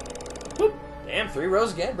 Bones. Whoop. Damn, 3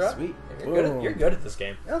 rows again, bro. Sweet. You're good at this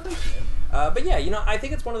game. Oh, thank you. But yeah, you know, I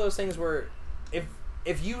think it's one of those things where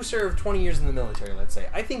if you serve 20 years in the military, let's say,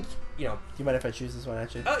 I think, you know... Do you mind if I choose this one,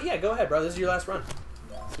 actually? Oh, yeah, go ahead, bro. This is your last run.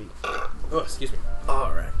 Sweet. Oh, excuse me.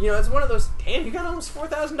 Alright. You know, it's one of those... Damn, you got almost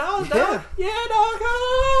 $4,000, dog. Yeah. Yeah, dog.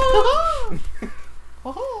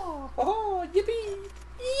 Oh, Yippee.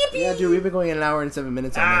 Yippee. yeah, dude, we've been going an hour and 7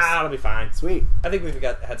 minutes on this. It'll be fine. Sweet. I think we've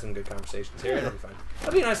had some good conversations here. Yeah. It'll be fine.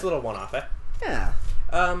 It'll be a nice little one-off, eh? Yeah.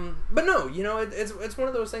 But no, you know, it's one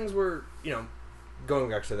of those things where, you know, going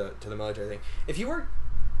back to the military thing, if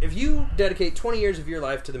you dedicate 20 years of your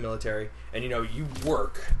life to the military, and, you know, you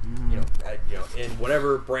work, you know, in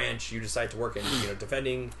whatever branch you decide to work in, you know,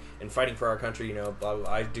 defending and fighting for our country, you know, blah, blah,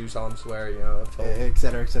 blah, I do solemnly swear, you know, Et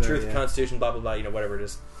cetera, truth, yeah. Constitution, blah, blah, blah, you know, whatever it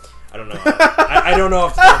is. I don't know. I don't know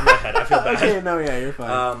off the top of my head. I feel bad. Okay, no, yeah, you're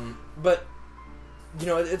fine. But, you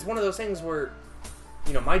know, it's one of those things where,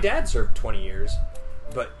 you know, my dad served 20 years,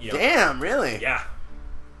 but, you know... Damn, really? Yeah.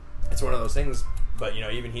 It's one of those things, but, you know,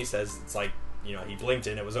 even he says it's like, you know, he blinked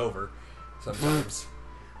and it was over sometimes.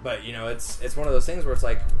 But, you know, it's one of those things where it's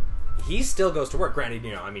like, he still goes to work. Granted,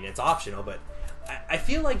 you know, I mean, it's optional, but I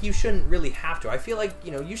feel like you shouldn't really have to. I feel like,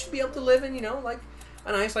 you know, you should be able to live in, you know, like,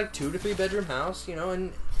 a nice, like, 2 to 3 bedroom house, you know,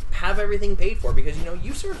 and have everything paid for, because, you know,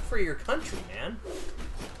 you serve for your country, man.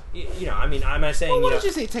 You know, I mean, am I saying, Well, what you know... did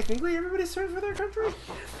you say? Technically, everybody serves for their country?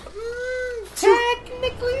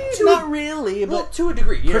 Technically, not really, well, but to a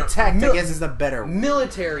degree. You protect, know, I guess, is the better word.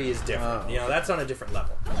 Military is different. Oh. You know, that's on a different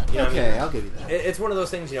level. You know what I Okay, mean? I'll give you that. It's one of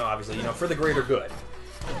those things, you know, obviously, you know, for the greater good.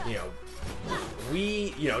 You know,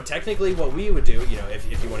 we, you know, technically what we would do, you know,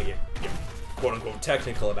 if you want to get, you know, quote-unquote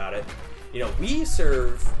technical about it, you know, we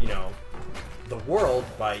serve, you know, the world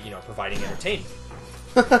by, you know, providing entertainment.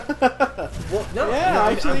 Well, no, Yeah, you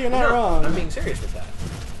know, actually, you're not wrong. I'm being serious with that.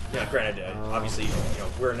 You know, granted, obviously, you know,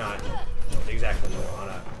 we're not exactly, you know, on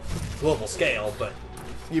a global scale, but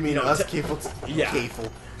You mean you know, us, Cable? yeah.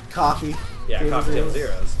 Cable. Coffee. yeah, Cable cocktail zeros.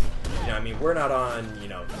 zeros. You know, I mean, we're not on, you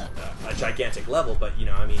know, a gigantic level, but, you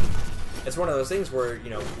know, I mean, it's one of those things where, you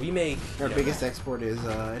know, we make... Our you know, biggest export is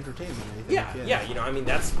entertainment, I think. yeah, you know, I mean,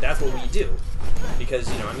 that's what we do.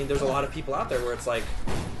 Because, you know, I mean, there's a lot of people out there where it's like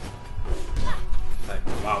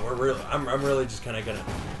wow, I'm really just kind of going to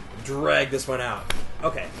drag this one out.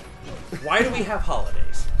 Okay. Why do we have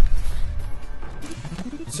holidays?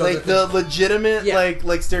 So like the legitimate, Yeah. like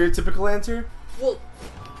stereotypical answer? Well,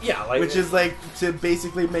 yeah, like... Which is like to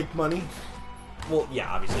basically make money? Well, yeah,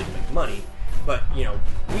 obviously to make money, but, you know,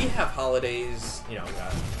 we have holidays. You know,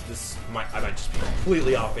 I might just be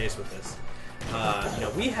completely off base with this. You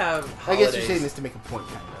know, we have holidays. I guess you're saying this to make a point,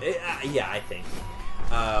 kind of. Yeah, I think.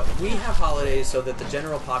 We have holidays so that the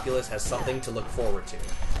general populace has something to look forward to,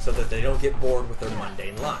 so that they don't get bored with their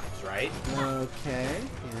mundane lives, right? Okay,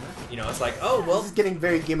 yeah. You know, it's like, oh, well... This is getting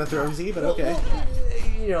very Game of Thrones-y, but okay.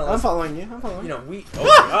 You know, I'm following you, You know, we...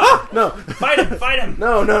 Oh, no! Fight him!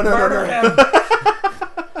 No. Murder him!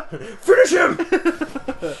 Finish him!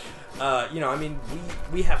 You know, I mean,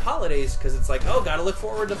 we have holidays because it's like, oh, gotta look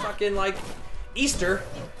forward to fucking, like, Easter.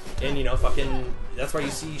 And, you know, fucking... That's why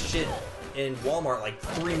you see shit in Walmart like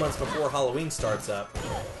 3 months before Halloween starts up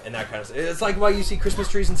and that kind of stuff. It's like why you see Christmas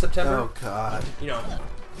trees in September. Oh, God. You know,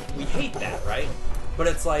 we hate that, right? But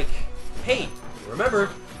it's like, hey, remember,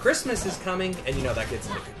 Christmas is coming, and, you know, that gets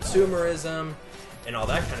into consumerism and all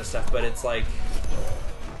that kind of stuff, but it's like,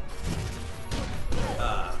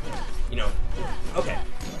 you know, okay.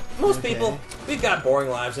 Most people, we've got boring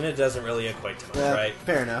lives, and it doesn't really equate to much, right?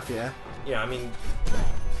 Fair enough, yeah. Yeah, I mean...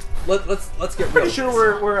 Let's get real. Pretty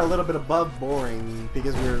sure we're a little bit above boring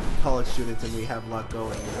because we're college students and we have a lot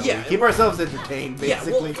going. You know? Yeah, we keep ourselves entertained,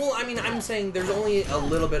 basically. Yeah, well, I mean, I'm saying there's only a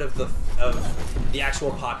little bit of the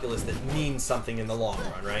actual populace that means something in the long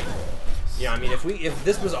run, right? You know, I mean, if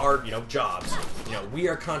this was our jobs, you know, we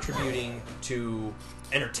are contributing to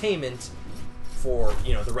entertainment for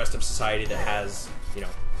the rest of society that has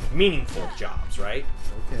meaningful jobs, right?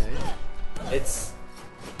 Okay. It's.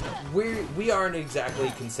 We aren't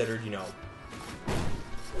exactly considered,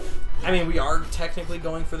 I mean, we are technically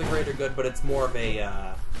going for the greater good, but it's more of a,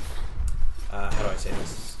 how do I say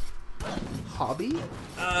this? Hobby?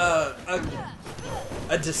 A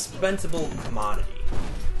dispensable commodity.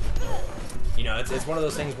 You know, it's one of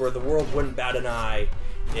those things where the world wouldn't bat an eye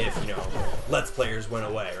if, Let's Players went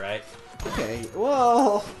away, right? Okay,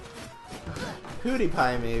 well...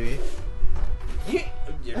 PewDiePie, maybe.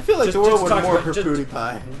 I feel like the world would more for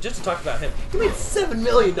PewDiePie. Just to talk about him, he made $7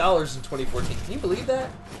 million in 2014. Can you believe that?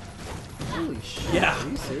 Holy shit! Yeah. Are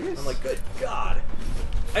you serious? I'm like, good God!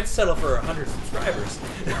 I'd settle for 100 subscribers.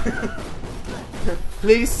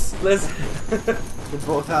 Please, listen. We're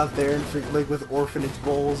both out there and like with orphanage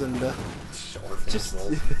bowls and orphanage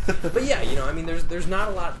bowls. But yeah, I mean, there's not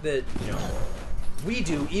a lot that we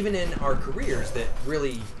do even in our careers that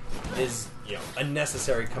really is. A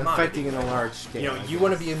necessary commodity. Affecting in a large scale. You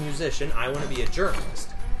want to be a musician, I want to be a journalist.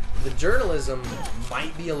 The journalism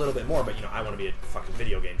might be a little bit more, but I want to be a fucking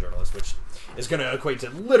video game journalist, which is going to equate to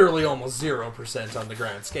literally almost 0% on the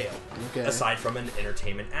grand scale. Okay. Aside from an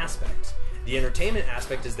entertainment aspect. The entertainment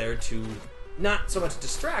aspect is there to not so much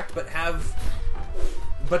distract, but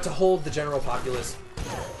to hold the general populace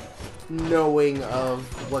knowing of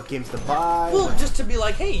what games to buy. Well, just to be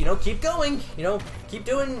like, hey, keep going, keep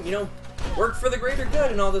doing, work for the greater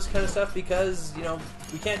good and all this kind of stuff because,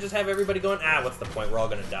 we can't just have everybody going, what's the point? We're all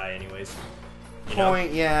going to die anyways.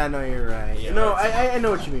 Yeah, no, you're right. I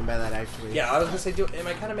know what you mean by that, actually. Yeah, I was going to say, am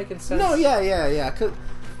I kind of making sense? No, yeah. Cause,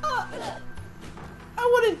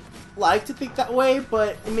 I wouldn't like to think that way,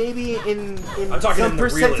 but maybe in I'm talking some in the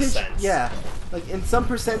percentage, realest sense. Yeah. Like, in some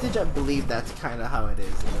percentage, I believe that's kind of how it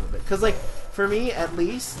is a little bit. Because, like, for me, at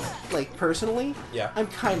least, like, personally, yeah. I'm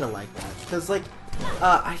kind of like that. Because, like,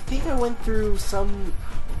 I think I went through some...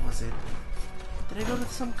 What was it? Did I go to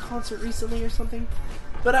some concert recently or something?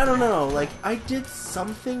 But I don't know. Like, I did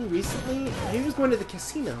something recently. Maybe I was going to the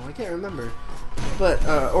casino. I can't remember. But,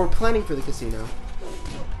 or planning for the casino.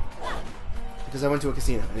 Because I went to a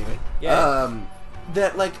casino, anyway. Yeah.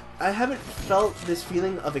 That, like, I haven't felt this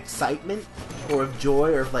feeling of excitement or of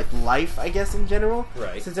joy or of, like, life, I guess, in general.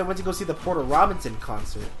 Right. Since I went to go see the Porter Robinson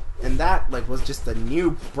concert. And that, like, was just a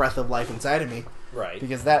new breath of life inside of me. Right.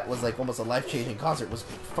 Because that was, like, almost a life-changing concert. It was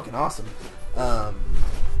fucking awesome. And,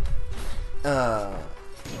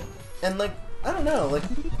 like, I don't know. Like,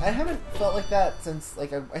 I haven't felt like that since,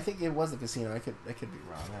 like, I think it was the casino. I could be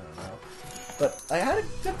wrong. I don't know. But I had a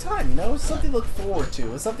good time, It was something to look forward to.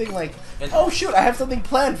 It was something like, oh shoot, I have something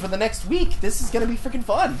planned for the next week. This is gonna be freaking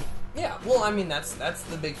fun. Yeah, well, I mean, that's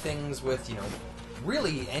the big things with,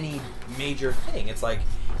 really any major thing. It's like,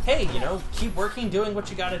 hey, keep working, doing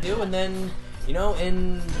what you gotta do, and then,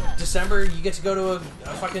 in December you get to go to a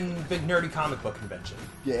fucking big nerdy comic book convention.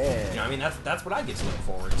 Yeah. I mean, that's what I get to look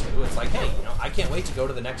forward to. It's like, hey, I can't wait to go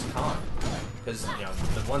to the next con. Because,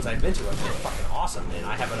 the ones I've been to have been fucking awesome, and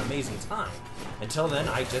I have an amazing time. Until then,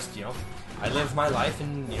 I just, I live my life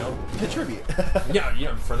and, contribute.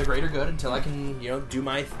 Yeah, for the greater good until I can, do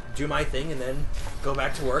my thing and then go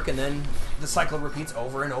back to work, and then the cycle repeats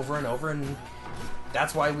over and over and over, and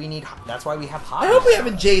That's why we need. That's why we have I hobbies. hope we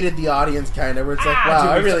haven't jaded the audience, kind of, where it's like, wow,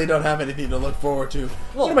 dude, I really don't have anything to look forward to.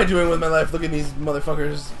 Well- What am I doing with my life? Look at these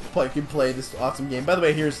motherfuckers play this awesome game. By the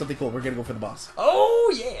way, here's something cool. We're gonna go for the boss.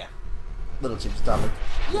 Oh yeah. Little change of topic.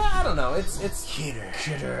 Yeah, I don't know. It's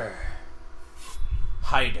Hitter.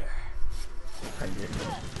 Hider.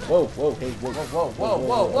 Whoa, whoa, hey, whoa,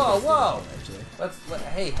 Whoa.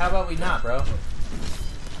 Hey, how about we not, bro?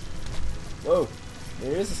 Whoa.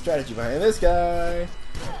 There is a strategy behind this guy.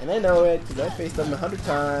 And I know it, because I faced him 100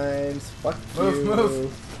 times. Fuck you.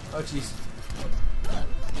 Move. Oh, jeez.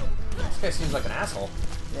 This guy seems like an asshole.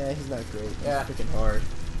 Yeah, he's not great. Yeah. He's freaking hard.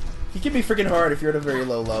 He can be freaking hard if you're at a very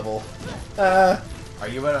low level. Are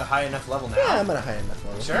you at a high enough level now? Yeah, I'm at a high enough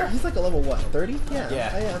level. Sure. He's like a level, what, 30? Yeah. Yeah.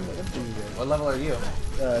 I am. I'm doing good. What level are you?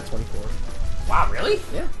 24. Wow, really?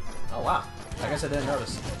 Yeah. Oh, wow. I guess I didn't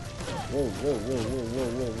notice.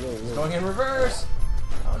 Whoa. Going in reverse.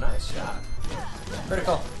 Oh, nice shot.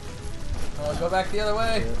 Critical. Oh, go back the other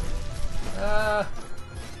way.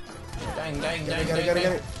 Dang. Got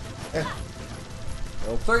it.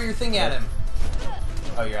 Throw your thing at him.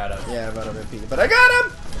 Oh, you're out of. Yeah, I'm out of MP. But I got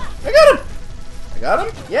him! I got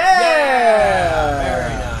him! Yeah!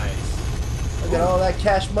 Very nice. Look at all that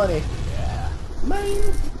cash money. Yeah.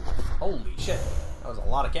 Mine. Holy shit. That was a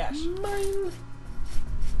lot of cash. Mine.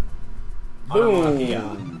 Onomatopoeia.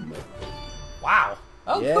 Boom. Wow.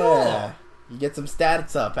 Oh, Yeah. cool. You get some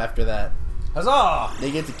stats up after that. Huzzah!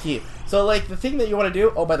 They get to keep. So, like, the thing that you want to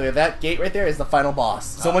do... Oh, by the way, that gate right there is the final boss.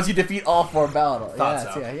 So once you defeat all 4 battles...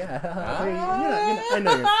 Thought so. Yeah. I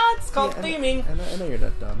know you're... It's called theming. I know you're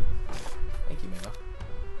not dumb. Thank you, Miguel.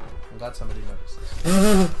 I'm glad somebody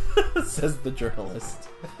noticed. Says the journalist.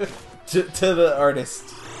 to the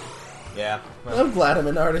artist. Yeah. I'm glad I'm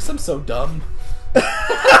an artist. I'm so dumb.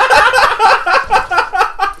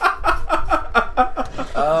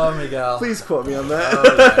 Oh, Miguel. Please quote me on that.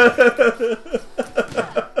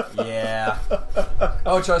 Oh, yeah.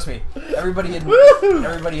 Oh, trust me. Everybody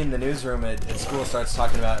in the newsroom at school starts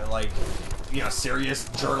talking about, like, you know, serious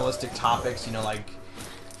journalistic topics. You know, like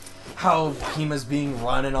how Pima's being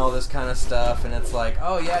run and all this kind of stuff. And it's like,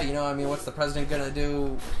 oh yeah, you know, I mean, what's the president gonna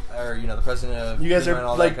do? Or, you know, the president of You guys Pima are and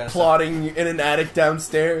all like that kind of plotting in an attic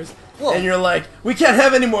downstairs, Well- and you're like, "We can't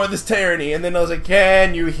have any more of this tyranny." And then I was like,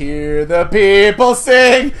 "Can you hear the people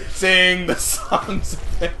sing the songs?"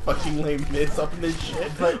 That fucking lame mids up in this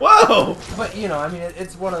shit. But- Whoa! But, you know, I mean,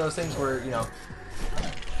 it's one of those things where, you know,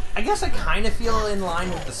 I guess I kind of feel in line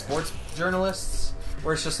with the sports journalists,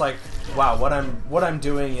 where it's just like, wow, what I'm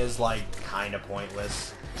doing is like kind of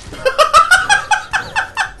pointless.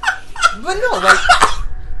 But no,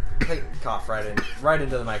 like cough right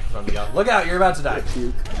into the microphone, Miguel. Look out, you're about to die.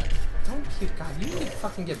 Puke. Don't puke, God, you need to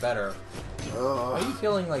fucking get better. Why are you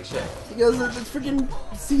feeling like shit? Because it's freaking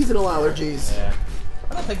seasonal allergies. Yeah,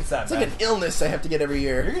 I don't think it's that It's bad. like an illness I have to get every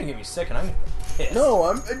You're year. gonna get me sick, and I'm pissed. No,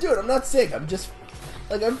 I'm not sick. I'm just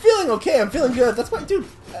like I'm feeling okay. I'm feeling good. That's why, dude.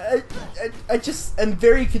 I just am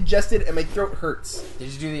very congested and my throat hurts.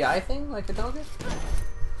 Did you do the eye thing like I told you?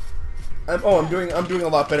 I'm doing a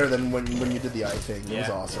lot better than when you did the eye thing. It was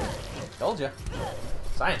Yeah. awesome. Told you.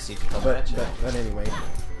 Science teacher told me that shit. But anyway, you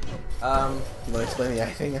want to explain the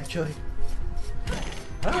eye thing actually?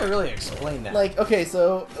 How do I really explain that? Like, okay,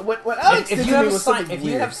 so what Alex did if to you me have was something if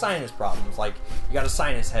weird. you have sinus problems, like you got a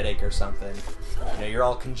sinus headache or something, you know, you're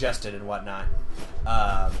all congested and whatnot.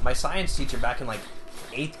 My science teacher back in like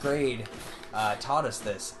 8th grade taught us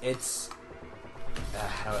this. It's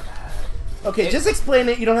Okay, just explain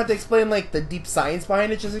it. You don't have to explain like the deep science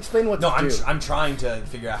behind it. Just explain what no, to do. I'm trying to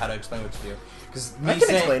figure out how to explain what to do. Because I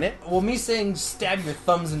can explain it. Well, me saying stab your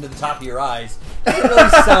thumbs into the top of your eyes doesn't really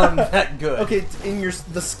sound that good. Okay, it's in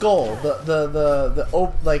the skull,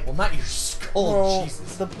 like Well, not your skull, well,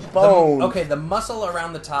 Jesus. the bone. Okay, the muscle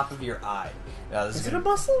around the top of your eye. This Is it gonna- a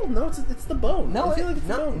muscle? No, it's the bone. No, I feel like it's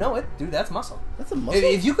the bone. dude, that's muscle. That's a muscle.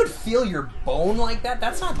 If you could feel your bone like that,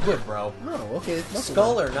 that's not good, bro. No, okay, it's muscle.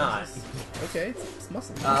 Skull then. or not. Okay, it's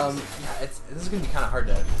muscle. Yeah, this is gonna be kind of hard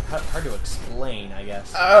to explain, I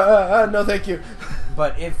guess. No, thank you.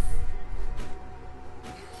 But if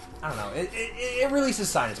I don't know, it releases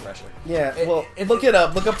sinus pressure. Yeah, It- well, it- look it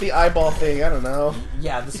up. Look up the eyeball thing. I don't know.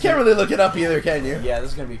 Yeah, this You is can't gonna- really look it up either, can you? Yeah,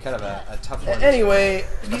 this is gonna be kind of a tough one. Anyway,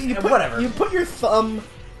 you put, whatever. You put your thumb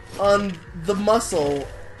on the muscle.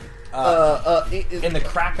 In the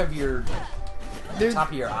crack of your There's, top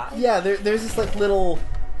of your eye. yeah, there's this like little,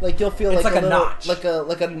 like you'll feel It's like like a little, notch.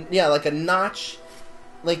 like a notch,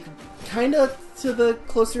 like kind of to the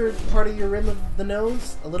closer part of your rim of the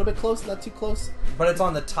nose. A little bit close, not too close. But it's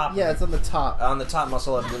on the top. Yeah, it's on the top. On the top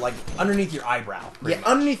muscle of your, like, underneath your eyebrow. Yeah,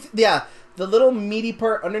 underneath. Yeah, the little meaty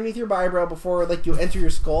part underneath your eyebrow before like you enter your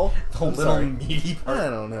skull. The little meaty part. I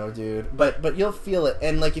don't know, dude. But you'll feel it,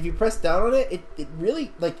 and like if you press down on it, it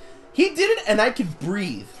really like he did it, and I could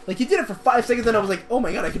breathe. Like he did it for 5 seconds, and I was like, oh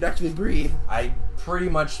my god, I could actually breathe. I pretty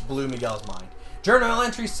much blew Miguel's mind. Journal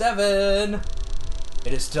entry 7.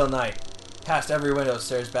 It is still night. Past every window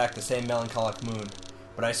stares back the same melancholic moon,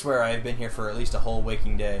 but I swear I have been here for at least a whole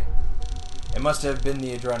waking day. It must have been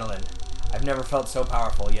the adrenaline. I've never felt so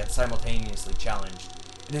powerful, yet simultaneously challenged.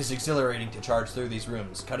 It is exhilarating to charge through these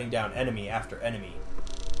rooms, cutting down enemy after enemy.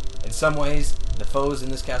 In some ways, the foes in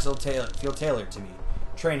this castle feel tailored to me,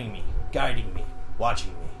 training me, guiding me,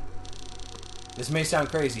 watching me. This may sound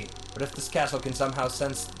crazy, but if this castle can somehow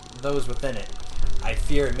sense those within it, I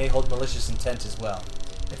fear it may hold malicious intent as well.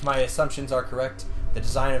 If my assumptions are correct, the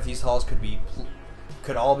design of these halls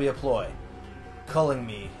could all be a ploy, culling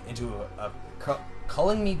me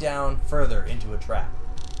down further into a trap.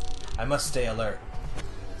 I must stay alert.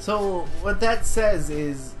 So what that says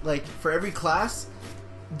is like for every class,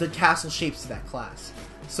 the castle shapes to that class.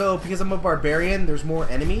 So because I'm a barbarian, there's more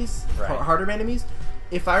enemies, Right. harder enemies.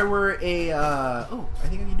 If I were a oh, I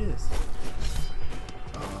think I can do this.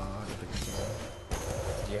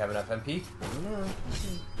 Do you have enough MP? I don't know.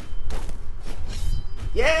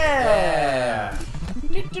 Yeah!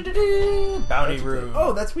 Bounty room.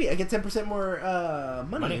 Oh, that's sweet. I get 10% more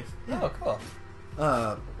money. Yeah. Oh, cool.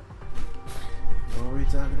 What were we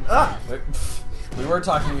talking about? We were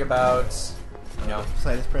talking about, you know,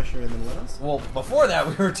 Sinus pressure, and then what else? well, before that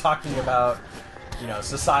we were talking about, you know,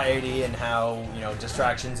 society and how, you know,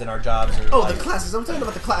 distractions in our jobs are. Oh, like, the classes. I'm talking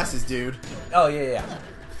about the classes, dude. Oh, yeah.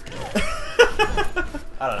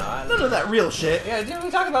 I don't know. None of that real shit. Yeah, dude,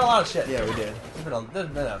 we talked about a lot of shit. Yeah, we did. This has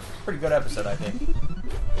been a pretty good episode, I think.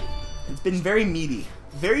 It's been very meaty.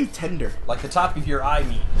 Very tender. Like the top of your eye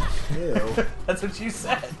meat. Ew. That's what you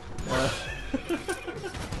said.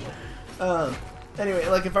 Anyway,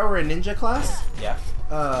 like if I were a ninja class, Yeah.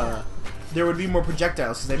 there would be more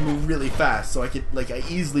projectiles because they move really fast, so I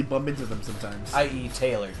easily bump into them sometimes. I.e.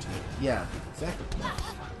 tailored. Yeah, exactly.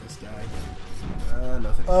 This guy.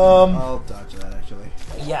 Nothing. I'll dodge that actually.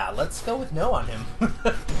 Yeah, let's go with no on him.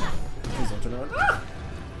 Please don't turn around. Ah!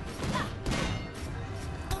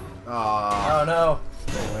 Aw. Oh no.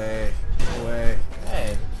 Go away. Go away.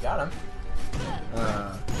 Hey, got him.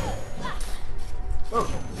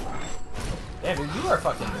 Oh. Damn, dude, you are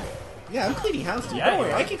fucking. Yeah, I'm cleaning house, dude. Yeah, Don't worry,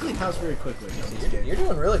 you are. I can clean house very quickly. in this game. You're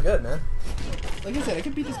doing really good, man. Like I said, I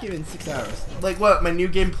can beat this game in 6 hours. Like what? My new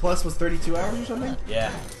game plus was 32 hours or something?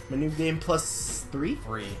 Yeah. My new game plus 3?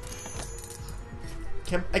 3.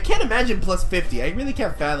 I can't imagine plus 50. I really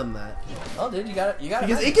can't fathom that. Oh, dude, you got it.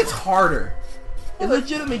 Because it gets harder. It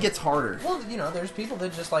legitimately gets harder. Well, you know, there's people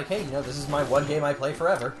that just like, hey, you know, this is my one game I play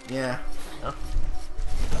forever. Yeah. No? I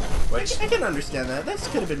Which, can understand that. That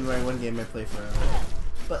could have been my one game I play forever.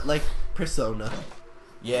 But like Persona.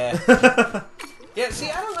 yeah. Yeah, see,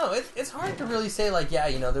 I don't know. It's hard to really say, like, yeah,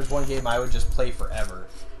 you know, there's one game I would just play forever.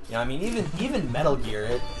 You know, I mean, even Metal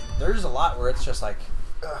Gear, there's a lot where it's just like,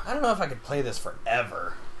 I don't know if I could play this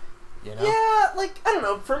forever. You know? Yeah, like, I don't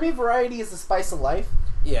know. For me, variety is the spice of life.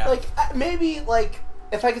 Yeah. Like, maybe, like,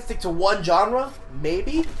 if I could stick to one genre,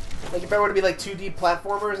 maybe. Like, if I were to be, like, 2D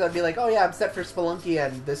platformers, I'd be like, oh, yeah, I'm set for Spelunky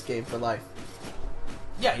and this game for life.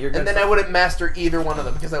 Yeah, you're good. And then I wouldn't master either one of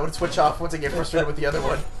them, because I would switch off once I get frustrated with the other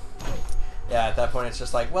one. Yeah, at that point, it's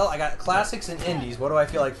just like, well, I got classics and indies. What do I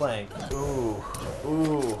feel like playing? Ooh,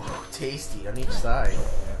 tasty on each side.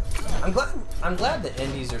 I'm glad that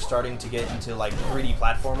indies are starting to get into like 3D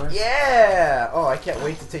platformers. Yeah! Oh, I can't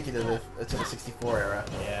wait to take you to the 64 era.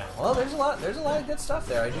 Yeah. Well, there's a lot of good stuff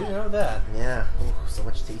there. I do know that. Yeah. Ooh, so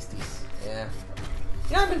much tasties. Yeah.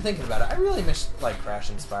 You know, I've been thinking about it. I really miss like Crash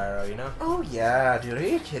and Spyro. You know. Oh yeah, dude. Are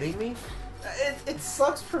you kidding me? It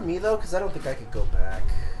sucks for me though, because I don't think I could go back.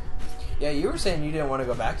 Yeah, you were saying you didn't want to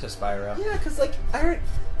go back to Spyro. Yeah, because like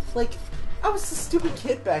I was a stupid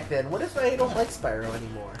kid back then. What if I don't like Spyro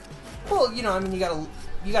anymore? Well, you know, I mean, you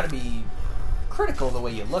gotta be critical the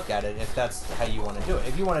way you look at it if that's how you want to do it.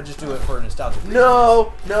 If you want to just do it for nostalgia reasons.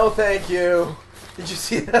 No, thank you. Did you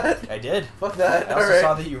see that? I did. Fuck that. I also Alright.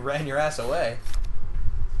 saw that you ran your ass away.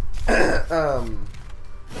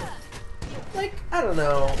 Like, I don't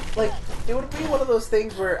know. Like, it would be one of those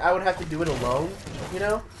things where I would have to do it alone, you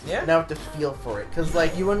know? Yeah. And I would have to feel for it. Because,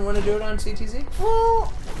 like, You wouldn't want to do it on CTZ?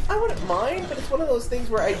 well, I wouldn't mind, but it's one of those things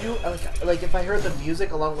where I do like if I heard the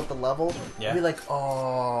music along with the level, I'd be like,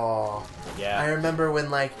 oh, Yeah. I remember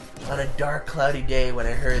when like on a dark, cloudy day when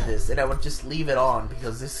I heard this, and I would just leave it on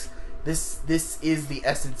because this is the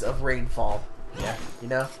essence of rainfall. Yeah. You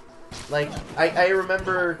know, like I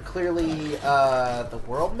remember clearly the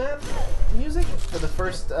world map music for the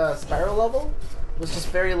first Spiral level was just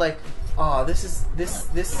very like, oh, this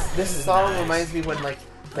song nice. reminds me when like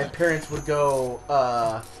my parents would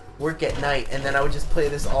go work at night, and then I would just play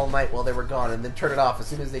this all night while they were gone, and then turn it off as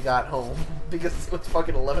soon as they got home because it was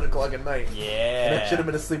fucking 11 o'clock at night. Yeah. And I should have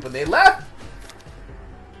been asleep when they left.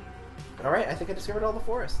 All right, I think I discovered all the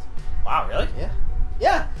forest. Wow, really?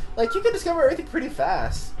 Yeah, like you can discover everything pretty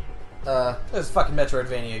fast. This is a fucking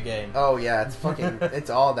Metroidvania game. Oh yeah, it's fucking,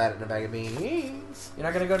 it's all that in a bag of beans. You're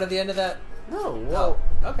not gonna go to the end of that? No, well,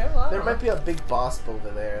 Okay, well, I there don't might know. be a big boss over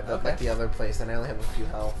there, that, Okay. like the other place, and I only have a few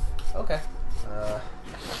health. Okay. Uh,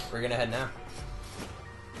 We're gonna head now.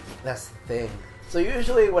 that's the thing. So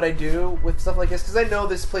usually what I do with stuff like this, because I know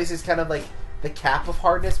this place is kind of like the cap of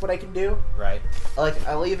hardness, what I can do. Right. Like,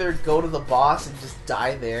 I'll either go to the boss and just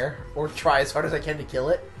die there, or try as hard as I can to kill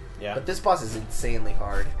it. Yeah. But this boss is insanely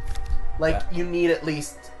hard. Like, Yeah. you need at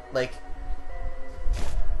least, like...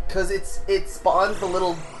 Because it spawns the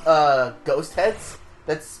little ghost heads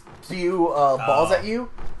that spew balls Oh. at you.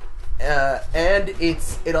 And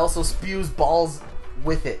it also spews balls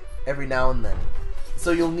with it every now and then.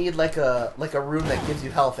 So you'll need like a room that gives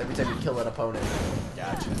you health every time you kill an opponent.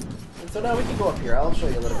 Gotcha. And so now we can go up here. I'll show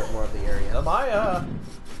you a little bit more of the area. The Maya.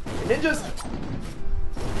 Ninjas!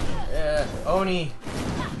 Yeah. Oni.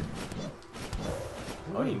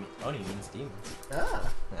 Oni means demons.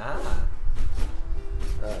 Ah. Ah.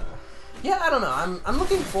 Yeah, I don't know. I'm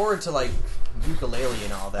looking forward to like ukulele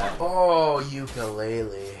and all that. Oh,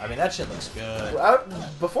 ukulele. I mean, that shit looks good.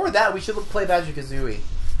 Before that, we should play Banjo-Kazooie.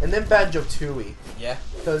 And then Banjo-Tooie. Yeah.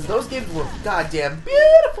 Because those games were goddamn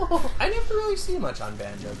beautiful! I never really see much on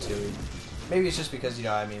Banjo-Tooie. Maybe it's just because, you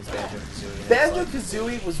know, I mean, it's Banjo-Kazooie. and it's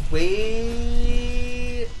Banjo-Kazooie was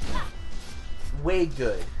way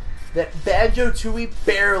good. That Banjo-Tooie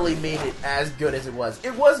barely made it as good as it was.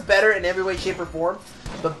 It was better in every way, shape, or form,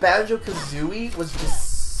 but Banjo-Kazooie was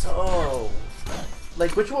just so...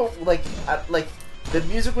 Like, which one, like, the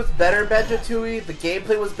music was better in Banjo-Tooie, the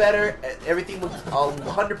gameplay was better, everything was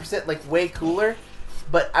 100% like way cooler,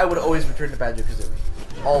 but I would always return to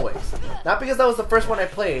Banjo-Kazooie. Always. Not because that was the first one I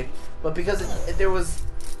played, but because there's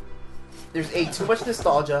too much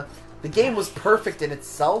nostalgia, the game was perfect in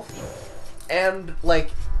itself, and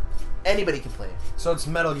like, anybody can play it. So it's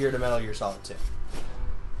Metal Gear to Metal Gear Solid 2.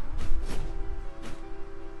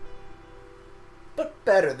 But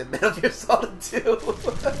better than Metal Gear Solid 2.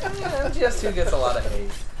 Yeah, MGS2 gets a lot of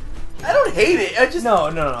hate. I don't hate it, I just... No,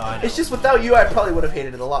 I know. It's just without you, I probably would have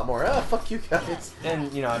hated it a lot more. Fuck you guys.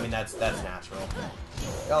 And, you know, I mean, that's natural.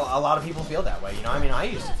 A lot of people feel that way, you know? I mean, I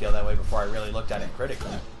used to feel that way before I really looked at it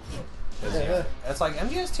critically. 'Cause, you know, it's like,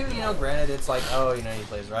 MGS2, you know, granted, it's like, oh, you know, he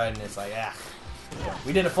plays Raiden, and it's like,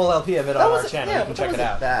 we did a full LP of it on our channel, you can check it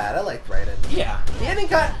out. Bad. I liked Raiden. Yeah. The ending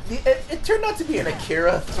it turned out to be an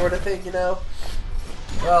Akira sort of thing, you know?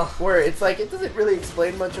 Well, Where it's like, it doesn't really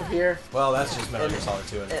explain much of here. well, that's just Metal Gear Solid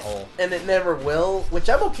 2 as a whole. And it never will, which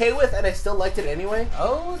I'm okay with, and I still liked it anyway.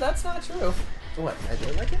 Oh, that's not true. What? I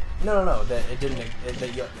didn't like it? No, that it didn't.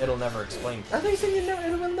 It'll never explain. I thought you said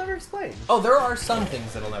it will never explain. Oh, there are some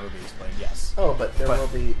things that'll never be explained. Yes. Oh, but there will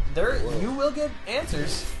be... You will get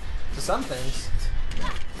answers to some things.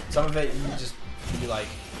 Some of it you just be like,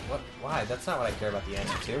 what? Why? That's not what I care about the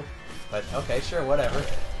answer to. But okay, sure, whatever.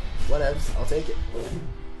 Whatevs. I'll take it.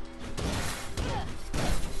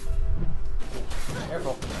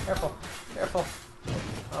 Careful.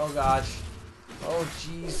 Oh gosh. Oh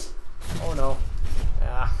jeez. Oh no.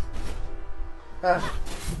 Ah.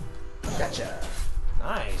 Gotcha.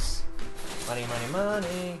 Nice.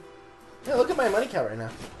 Money. Yeah, look at my money count right now.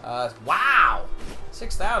 Wow.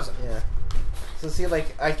 6,000. Yeah. So see,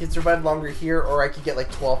 like, I could survive longer here, or I could get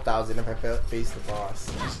like 12,000 if I face the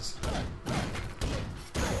boss. Jesus.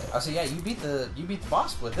 Oh, so yeah, you beat the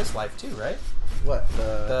boss with this life too, right? What,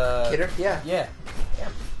 the kidder? Yeah. Yeah.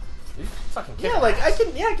 Damn. Dude, fucking kick Yeah, like ass. I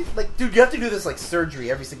can, like, dude, you have to do this like surgery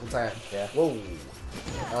every single time. Yeah. Whoa.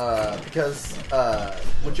 Because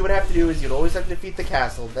what you would have to do is you'd always have to defeat the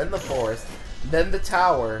castle, then the forest, then the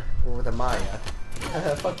tower, or the Maya.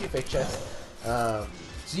 Fuck you, fake chest. So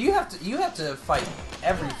you have to fight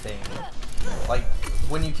everything. Like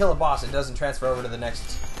when you kill a boss, it doesn't transfer over to the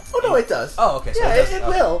next. Oh no, it does. Oh, okay. So yeah, it, does, it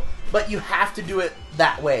okay. will, but you have to do it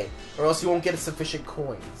that way, or else you won't get sufficient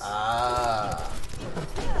coins. Ah.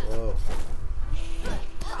 Whoa.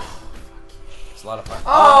 It's a lot of fun.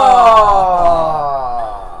 Oh!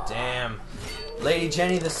 Damn. Lady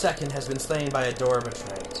Jenny II has been slain by a door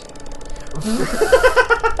betrayed.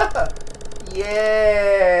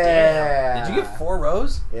 Yeah. Did you get 4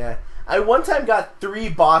 rows? Yeah. I one time got 3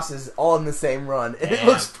 bosses all in the same run, and it Damn.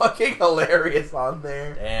 looks fucking hilarious on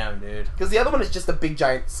there. Damn, dude. Because the other one is just a big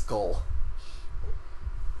giant skull.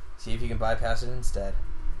 See if you can bypass it instead.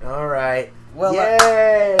 Alright. Well,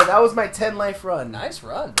 yay! That was my 10 life run. Nice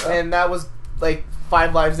run, bro. And that was like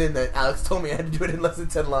 5 lives in that Alex told me I had to do it in less than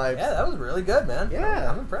 10 lives. Yeah, that was really good, man.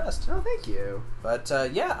 Yeah. I'm impressed. Oh, thank you. But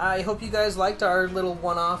yeah, I hope you guys liked our little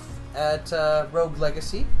one-off at Rogue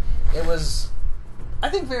Legacy. It was, I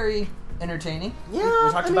think, very entertaining. Yeah,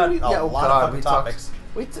 we talked about a lot of fucking topics.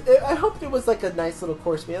 I hope it was like a nice little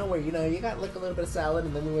course meal where, you know, you got like a little bit of salad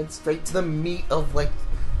and then we went straight to the meat of like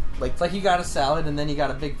It's like you got a salad and then you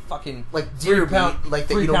got a big fucking deer 3 pound, meat, like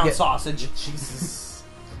that 3 you don't pound get. sausage, Jesus,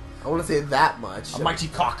 I want to say that much. a mighty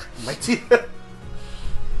cock. Mighty.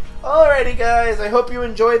 Alrighty, guys. I hope you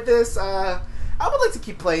enjoyed this. I would like to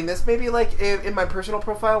keep playing this. Maybe like in my personal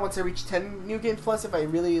profile, once I reach 10 new games plus, if I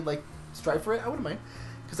really like strive for it, I wouldn't mind.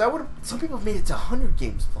 Because I would. Some people have made it to 100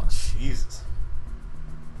 games plus. Jesus.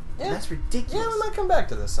 And Yeah, that's ridiculous. yeah, we might come back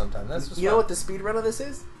to this sometime. That's just You know fun. what the speed run of this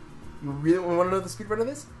is? You really want to know the speed run of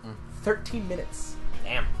this? 13 minutes.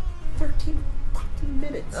 Damn. 13 fucking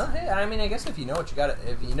minutes. Oh, hey, I mean, I guess if you know what you got,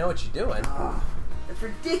 if you know what you're doing. That's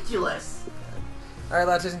ridiculous. All right,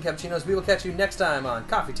 lattes and cappuccinos. We will catch you next time on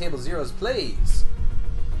Coffee Table Zero's Plays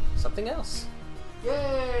something else.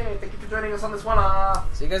 Yay! Thank you for joining us on this one.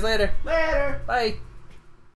 See you guys later. Later. Bye.